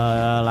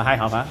là 2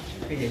 hộp hả?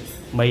 Cái gì?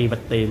 Mì vịt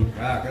TIểM.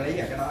 Cái lý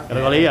cái đó. Cái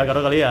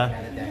đó có lý à?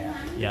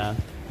 Dạ.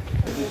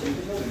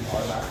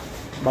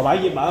 Bà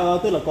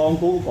tức là con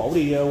của cổ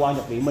đi qua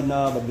nhập viện bên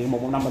bệnh viện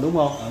 115 mà đúng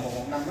không?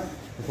 115 đó.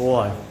 Thua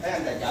rồi. Thấy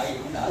anh tài trợ gì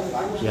cũng đỡ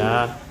bạn.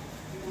 Dạ.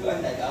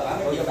 Anh tài trợ bạn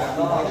bao nhiêu bạn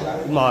đó.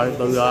 Đúng rồi,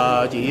 từ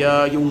chị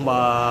Dung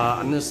và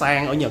anh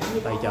Sang ở Nhật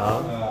tài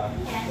trợ.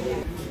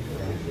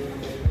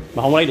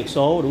 Mà không lấy được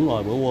số, đúng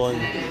rồi, bữa quên.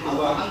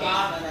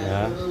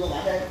 Dạ.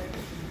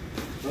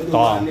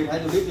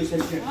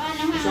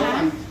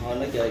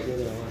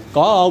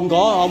 Còn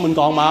có không? Mình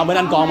còn mà, bên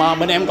anh còn mà,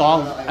 bên em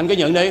còn. Anh cứ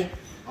nhận đi.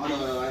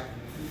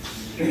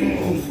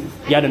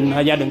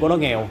 Gia đình của nó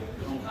nghèo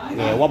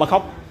quá bà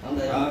khóc.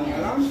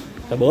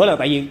 Tại bữa là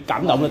tại vì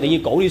cảm động là tự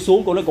nhiên cổ đi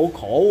xuống, cổ nói cổ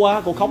khổ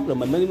quá, cổ khóc rồi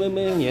mình mới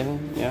vậy.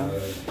 Dạ.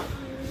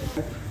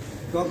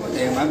 Có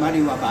tiền bà đi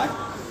qua bển.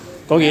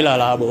 Có nghĩa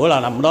là bữa là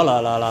nằm đó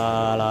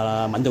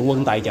là Mạnh Thường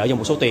Quân tài trợ cho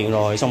một số tiền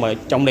rồi, xong rồi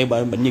trong đây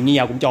bệnh nhân với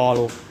nhau cũng cho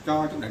luôn.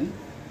 Cho chút đỉnh.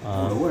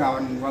 Đủ đâu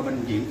anh qua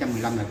bên viện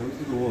 115 là tôi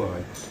thua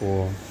rồi.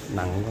 Thua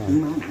nặng quá. Thiếu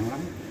máu nặng lắm.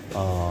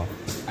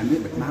 Anh biết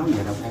bịch máu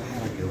giờ đâu phải 2-3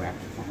 triệu bạc.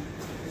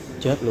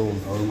 Chết luôn.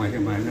 Ngoài cái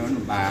mà nó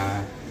bà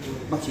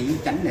bác sĩ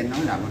tránh lên nói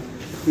là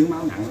thiếu máu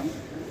nặng lắm.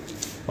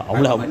 Mà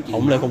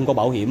ổng lại không có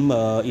bảo hiểm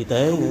y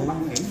tế nữa. Bảo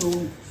hiểm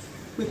luôn.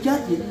 Biết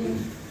chết gì.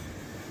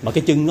 Mà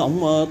cái chân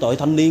ổng tội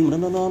thanh niên mà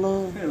nó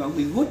cái là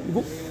bị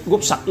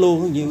gút sạch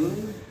luôn như.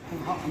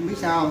 Không biết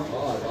sao,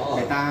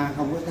 người ta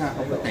không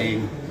có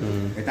tiền,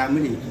 người ta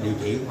mới điều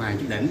trị ngoài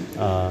chứ đỉnh.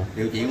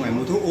 Điều trị ngoài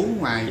mua thuốc uống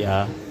ngoài.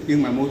 Dạ.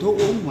 Nhưng mà mua thuốc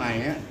uống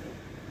ngoài á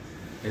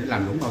thì nó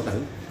làm đụng bao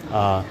tử.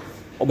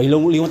 Bị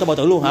liên quan tới bao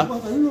tử luôn hả? Bao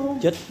tử luôn.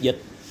 Chết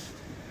dịch.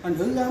 Anh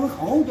thử ra mới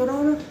khổ chỗ đó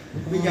đó.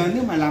 Bây giờ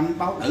nếu mà làm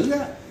bao tử á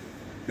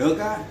được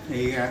á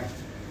thì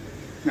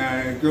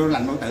vô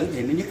lành bao tử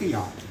thì nó nhức cái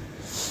giò.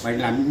 Vậy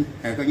làm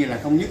coi như là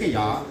không nhức cái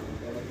giò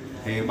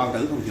thì bao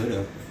tử không chữa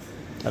được.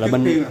 Là trước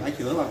tiên là phải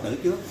chữa bao tử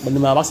trước.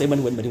 Bên bác sĩ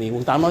bệnh viện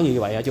quận 8 nói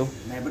như vậy hả chú?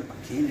 Đây bên bác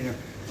sĩ này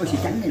bác sĩ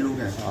tránh này luôn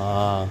rồi.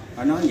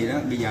 Họ nói gì đó,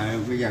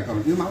 bây giờ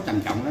còn thiếu máu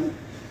trầm trọng lắm.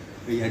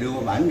 Bây giờ đưa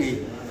qua bển đi.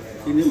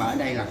 Chứ nếu mà ở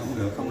đây là không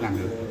được, không làm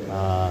được.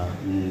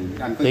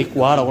 Tiếc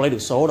quá, đâu có lấy được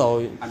số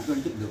đâu. Anh có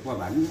giúp được qua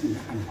bển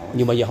anh hỏi.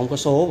 Nhưng mà giờ không có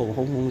số và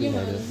không liên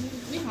hệ được.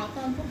 Biết họ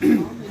tên có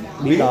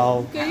biết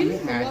đâu.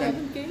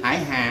 Hải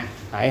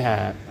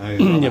Hà.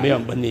 Giờ bây giờ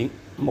bệnh viện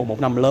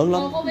 115 lớn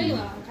lắm. Cô có biết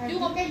là chú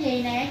có cái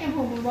gì nè trong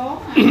phòng 14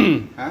 hả?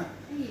 Hả?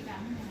 Cái gì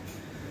cạnh này?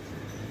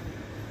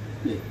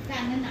 Gì? Cái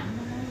anh nó nằm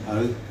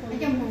Ừ. Ở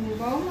trong phường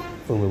 14 á.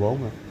 Phường 14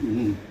 hả? Ừ.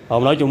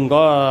 Không, nói chung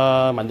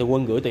có mạnh thường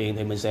quân gửi tiền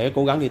thì mình sẽ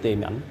cố gắng đi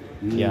tìm ảnh.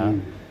 Ừ. Dạ.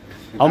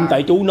 Không,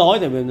 tại chú nói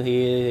thì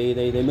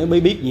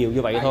mới biết nhiều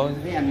như vậy thôi.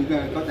 Thấy anh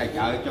có tài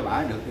trợ cho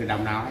bà được thì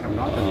đồng nào hay đồng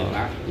đó cho được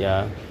bà.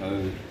 Dạ.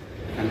 Ừ.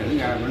 Thành thử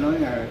ra mới nói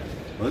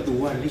bữa tu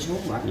lấy số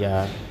của bà.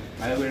 Dạ.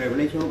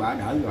 Lấy số bà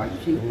đỡ cho bà chút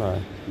xíu. Đúng rồi.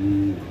 Ừ.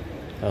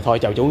 Rồi, thôi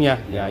chào chú nha.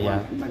 Dạ dạ.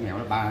 Bà nghèo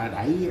là bà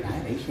đẩy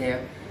xe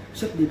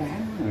súp đi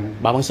bán.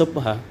 Bà bán súp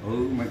hả? Ừ,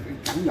 mà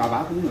cảnh dò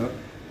bà cũng được.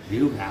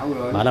 Điệu khảo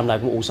rồi. Bà năm nay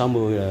cũng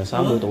U60 rồi,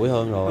 60 tuổi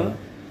hơn rồi.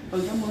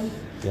 60.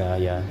 Dạ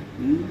dạ.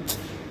 Ừ.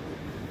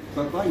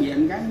 Có gì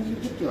anh gắn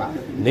giúp cho bà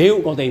được. Nếu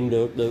con tìm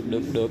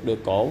được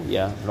cổ.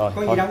 Dạ rồi.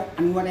 Có thôi. gì đâu,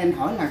 anh qua đây anh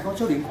hỏi là có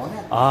số điện thoại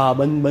đó. À,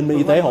 bên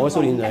y tế hỏi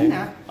số điện thoại.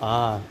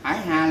 À. Hải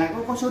Hà là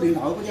có số điện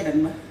thoại của gia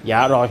đình mà.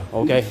 Dạ rồi,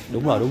 ok,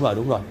 đúng rồi.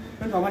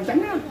 Bên phòng anh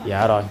Tránh á.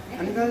 Dạ rồi.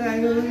 Anh có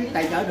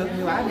tài trợ được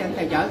thì bà thì anh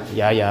tài trợ.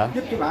 Dạ dạ.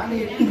 Giúp cho bà đi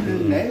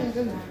để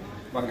cái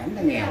hoàn cảnh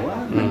ta nghèo á.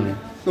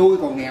 Tôi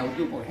còn nghèo,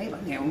 tôi còn thấy bà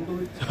nghèo hơn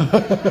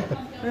tôi.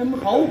 Nên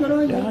mới khổ cho đó.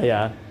 Dạ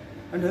dạ.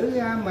 Anh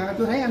thử mà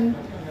tôi thấy anh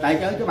tài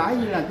trợ cho bà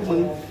như là tôi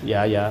mừng.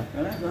 Dạ dạ.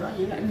 Rồi đó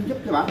vậy là anh giúp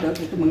cho bà được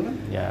thì tôi mừng lắm.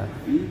 Dạ.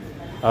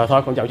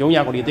 Thôi con chào chú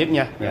nha, con đi tiếp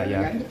nha. Dạ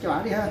dạ. Anh giúp cho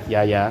bà đi ha.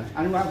 Dạ dạ.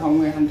 Anh qua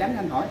phòng hành chánh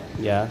anh hỏi.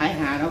 Dạ. Hải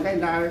Hà đâu cái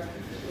người ta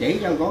chỉ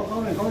cho có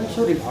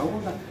số điện thoại của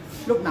người ta.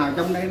 Lúc nào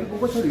trong đây nó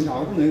cũng có số điện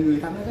thoại của người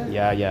thân hết đó.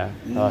 Dạ dạ.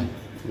 Thôi.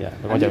 Dạ,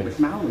 con chào. Bịch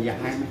máu rồi dài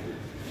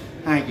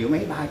 2 triệu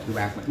mấy 3 triệu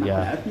bạc bịch máu Dạ.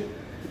 là ít nhất.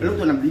 Lúc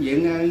tôi làm bệnh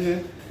viện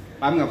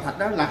Bà Ngọc Thạch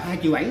đó là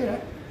 2,7 triệu rồi đó.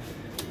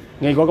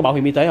 Nghe có bảo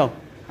hiểm y tế không?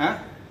 Hả?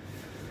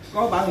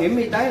 Có bảo hiểm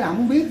y tế là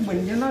không biết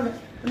mình cho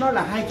nó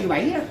là 2,7 triệu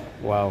đó.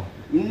 Wow.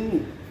 Ừ.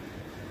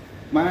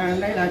 Mà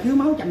đây là thiếu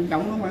máu trầm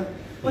trọng luôn mà.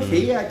 Bác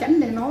sĩ Chánh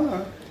đây nói rồi.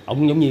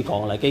 Ông giống như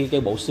còn lại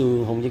cái bộ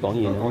xương không chứ còn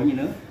gì nữa. Còn gì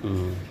nữa. Ừ.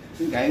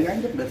 Kệ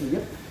gắng giúp được thì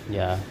giúp.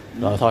 Dạ.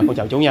 Rồi thôi con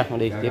chào chú nha, con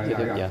đi tiếp.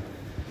 Dạ.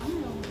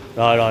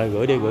 Rồi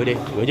gửi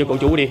cho cô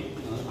chú đi.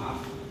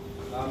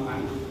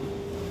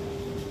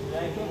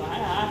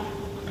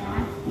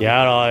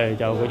 Dạ rồi,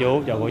 chào cô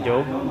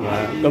chú.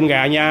 Dạ. Cơm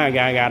gà nha,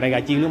 gà đây gà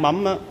chiên nước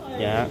mắm á.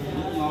 Dạ.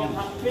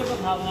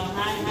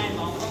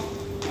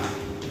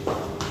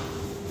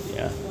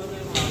 Dạ.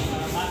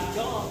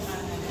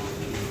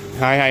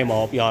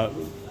 221 rồi.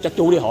 Chắc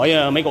chú đi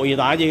hỏi mấy cô y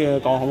tá chứ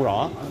con không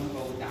rõ.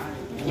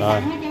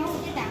 Rồi.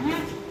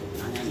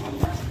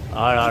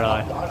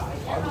 Rồi.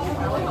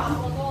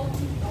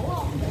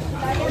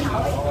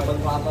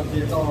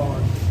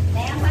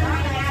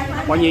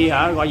 Qua Nhi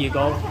hả? Gọi gì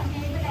cô?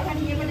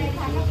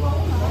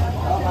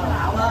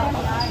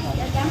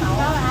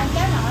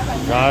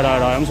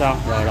 Rồi không sao.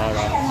 Rồi.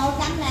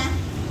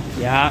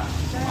 Dạ.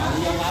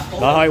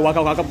 Rồi thôi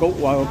qua cấp cứu,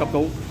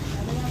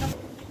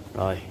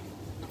 Rồi.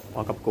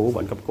 Qua cấp cứu,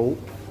 bệnh cấp cứu.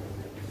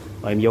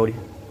 Rồi em vô đi.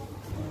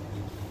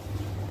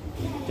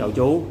 Chào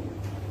chú.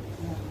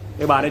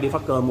 Cái ba đấy đi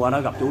phát cơm qua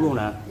nó gặp chú luôn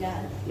nè.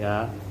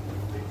 Dạ.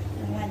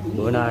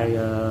 Bữa nay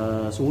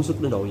xuống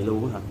sức đến độ vậy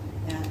luôn á hả?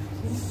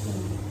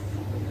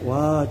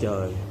 Quá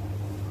trời.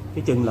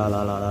 Cái chân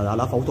là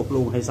đã phẫu thuật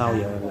luôn hay sao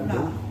vậy chú?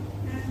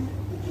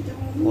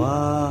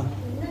 Quá.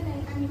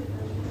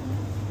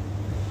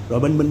 Rồi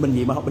bên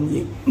gì mà học bên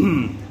gì?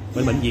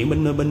 Bên bệnh viện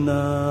bên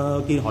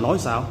kia họ nói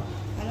sao?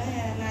 Họ nói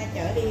nay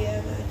chở đi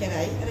chở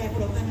đẩy ở đây có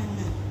đủ khả năng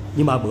nè.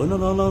 Nhưng mà bữa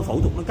nó phẫu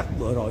thuật nó cắt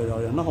bữa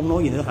rồi nó không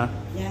nói gì nữa hả?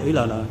 Dạ. Ý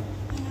là Ở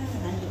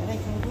đây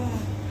không có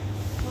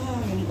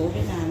dụng cụ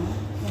để làm á.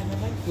 Nên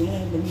phải chuyện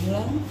bệnh viện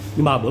lớn.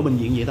 Nhưng mà bữa bệnh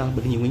viện gì ta?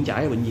 Bệnh viện Nguyễn Trãi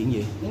hay bệnh viện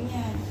gì?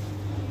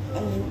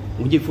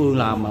 Nguyễn Chi Phương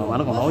làm mà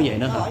nó còn nói vậy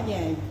nữa hả? Nói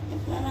về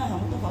nó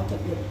không có phẫu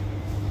thuật được.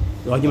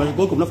 Rồi nhưng mà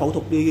cuối cùng nó phẫu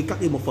thuật đi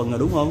cắt đi một phần rồi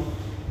đúng không?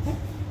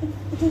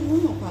 Thứ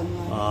muốn một phần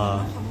rồi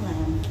nó không làm.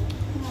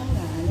 Nó nói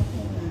là giống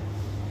như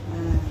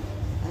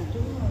là chú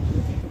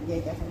tiếp tục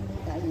về trả phòng đi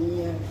tại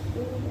vì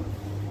chú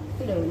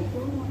cái đường của chú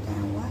nó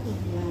cao quá thì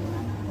là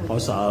họ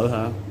sợ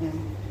hả? Dạ.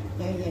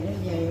 Về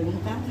đi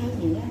 8 tháng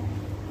gì đó.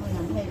 Thôi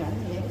nằm ở đây rảnh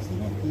thì để bác sĩ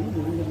nên chuyển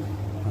viện rồi.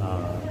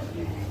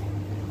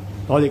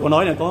 Thôi thì có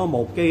nói là có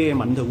một cái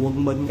mạnh thường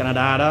quân bên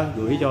Canada đó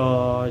gửi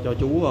cho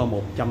chú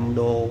 100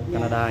 đô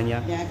Canada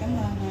nha. Dạ cảm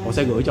ơn. Con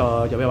sẽ gửi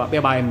cho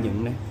bé ba em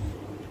nhận đấy.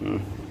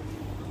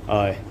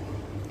 Rồi.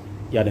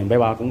 Gia đình bé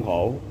ba cũng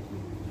khổ.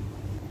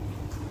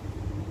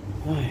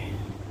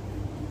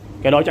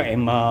 Cái đó chắc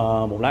em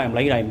một lát em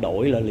lấy ra em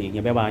đổi lại liền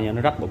nha bé ba nha,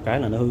 nó rách một cái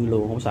là nó hư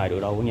luôn, không xài được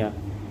đâu nha.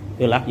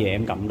 Cái lát về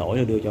em cầm đổi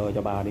rồi đưa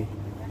cho ba đi.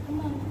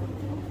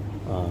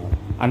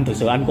 Anh thực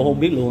sự anh cũng không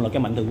biết luôn là cái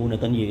mạnh thường quân này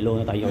tên gì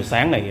luôn, tại vì hồi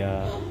sáng này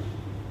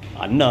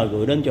ảnh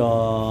gửi đến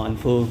cho anh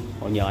Phương,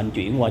 còn nhờ anh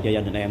chuyển qua cho gia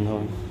đình em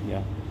thôi.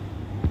 Dạ.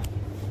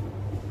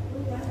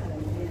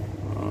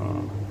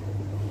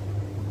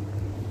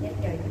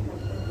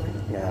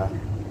 Dạ.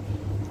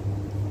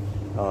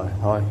 Rồi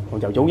thôi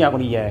con chào chú nha,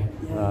 con đi về.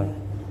 Rồi.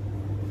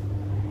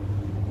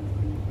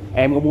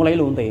 Em có muốn lấy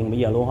luôn tiền bây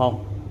giờ luôn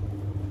không?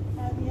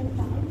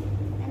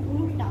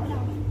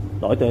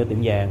 Đổi tiệm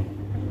vàng.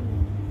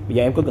 Bây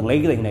giờ em có cần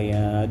lấy cái tiền này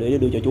để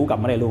đưa cho chú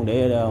cầm ở đây luôn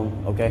để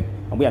ok.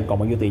 Không biết anh còn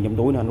bao nhiêu tiền trong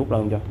túi nữa anh rút ra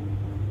không cho.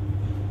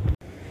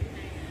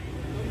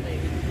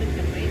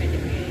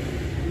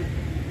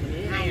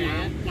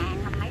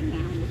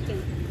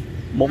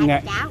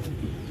 1.000.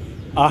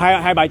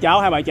 Hai bà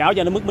cháu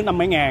cho nó mức 5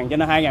 mấy ngàn, cho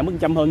nên 2.000 mức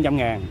trăm hơn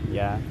 100.000.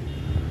 Dạ.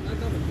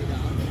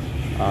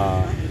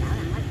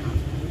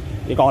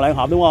 Thì còn lại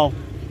hộp đúng không?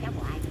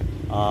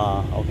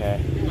 Ok.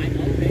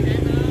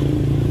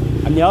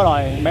 Anh nhớ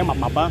rồi, bán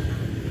mập á.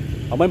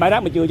 Còn bên bãi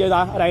rác mình chưa chơi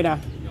ta, ở đây nè.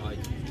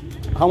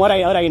 Không, ở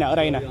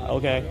đây nè.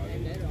 Ok.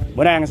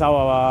 Bữa nay ăn sao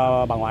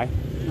bà ngoại?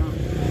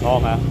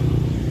 Ngon hả?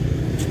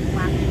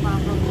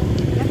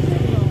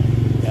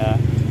 Dạ.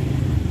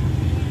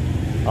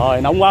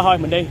 Rồi nóng quá thôi,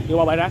 mình đi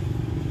qua bãi rác.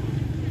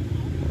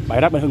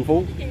 Bãi rác bên Hưng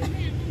Phú.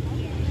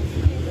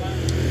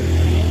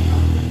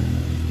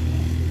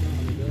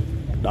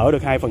 Đỡ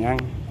được 2 phần ăn.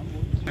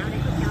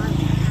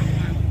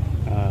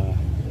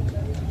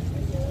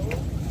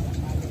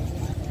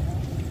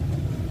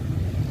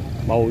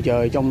 Bầu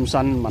trời trong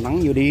xanh mà nắng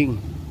như điên.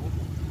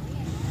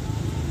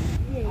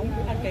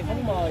 Anh Kỳ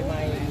không mời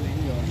mày.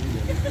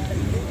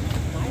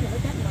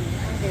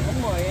 Anh Kỳ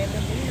không mời em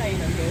đến đây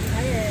làm chuyện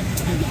thấy em.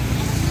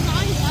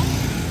 Nói gì vậy?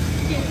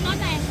 Chị nói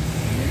nè.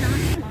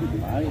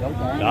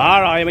 Đó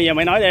rồi, bây giờ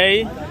mày nói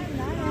đi.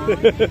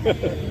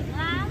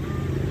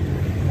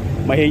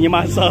 Mày hiền như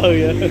ma sơ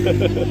vậy.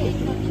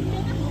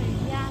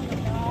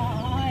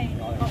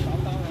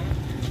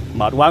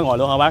 Mệt quá ngồi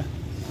luôn hả bác?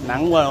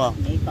 Nắng quá đúng không?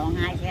 Thì còn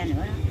 2 xe nữa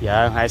đó.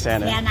 Dạ, 2 xe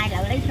nữa. Xe này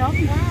lại lấy sớm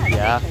quá.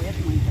 Dạ.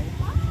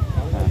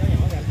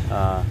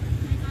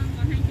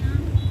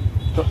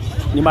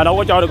 Nhưng mà đâu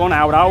có cho được con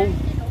nào đâu.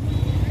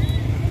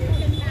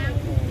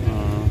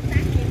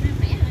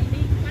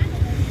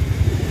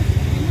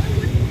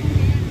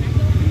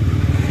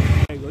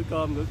 Gửi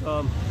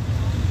cơm.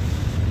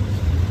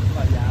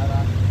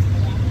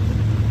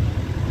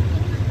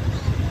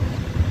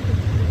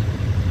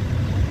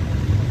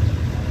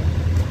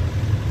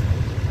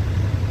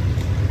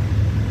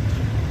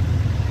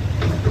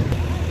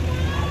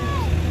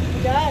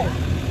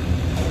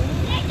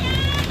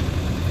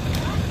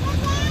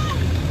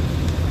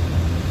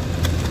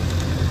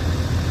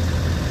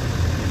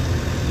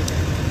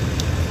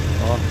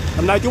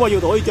 Hôm nay chú bao nhiêu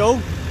tuổi chú?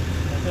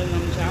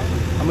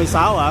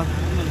 56 hả?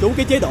 Chú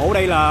cái chế độ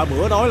đây là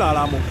bữa nói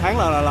là 1 tháng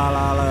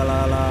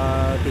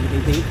là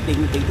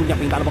tiền thu nhập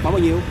hiện tại là khoảng bao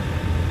nhiêu?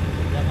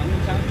 Dạ khoảng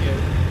 6 triệu.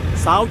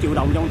 6 triệu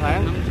đồng trong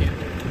tháng. 5 triệu.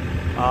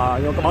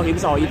 Vô có bảo hiểm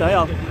xã hội y tế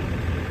không?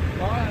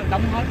 Có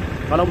đóng hết.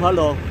 Có đóng hết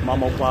luôn. Mà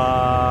một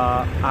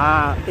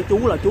cái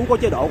chú là chú có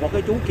chế độ, còn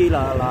cái chú kia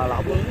là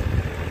không có.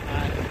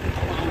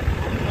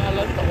 Ông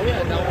lớn tuổi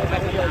rồi đâu có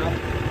vô.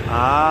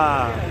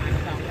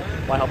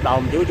 Ngoài hợp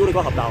đồng, chú đi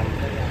có hợp đồng.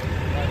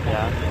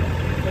 Dạ.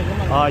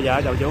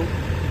 Dạ chào chú.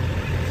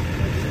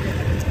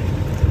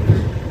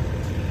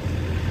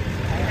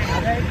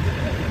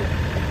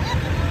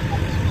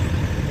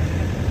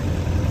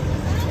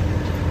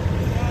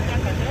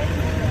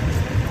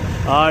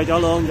 Cho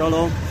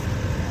luôn.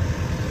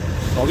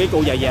 Còn cái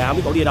cô già không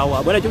biết cổ đi đâu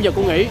à. Bữa nay Chủ nhật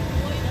cũng nghỉ.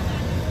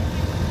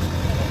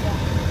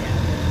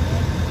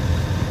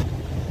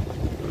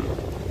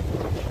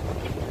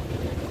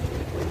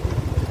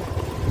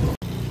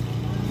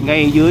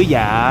 Ngay dưới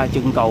dạ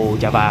chân cầu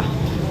Chà Và.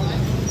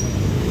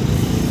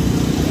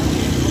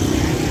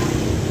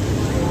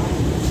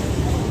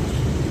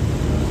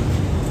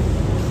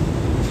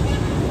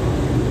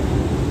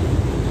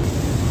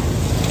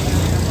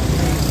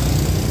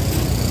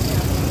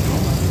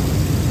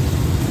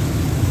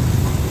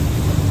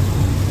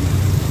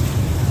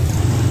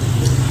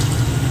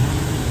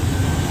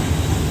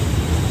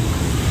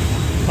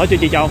 Hết chưa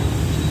chị Châu?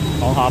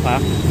 Còn hộp hả?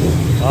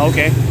 Ok.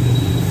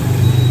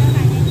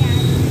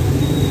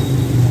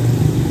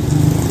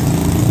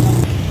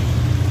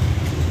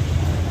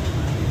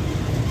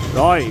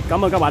 Rồi,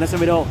 cảm ơn các bạn đã xem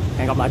video.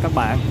 Hẹn gặp lại các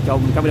bạn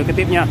trong các video kế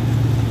tiếp nha.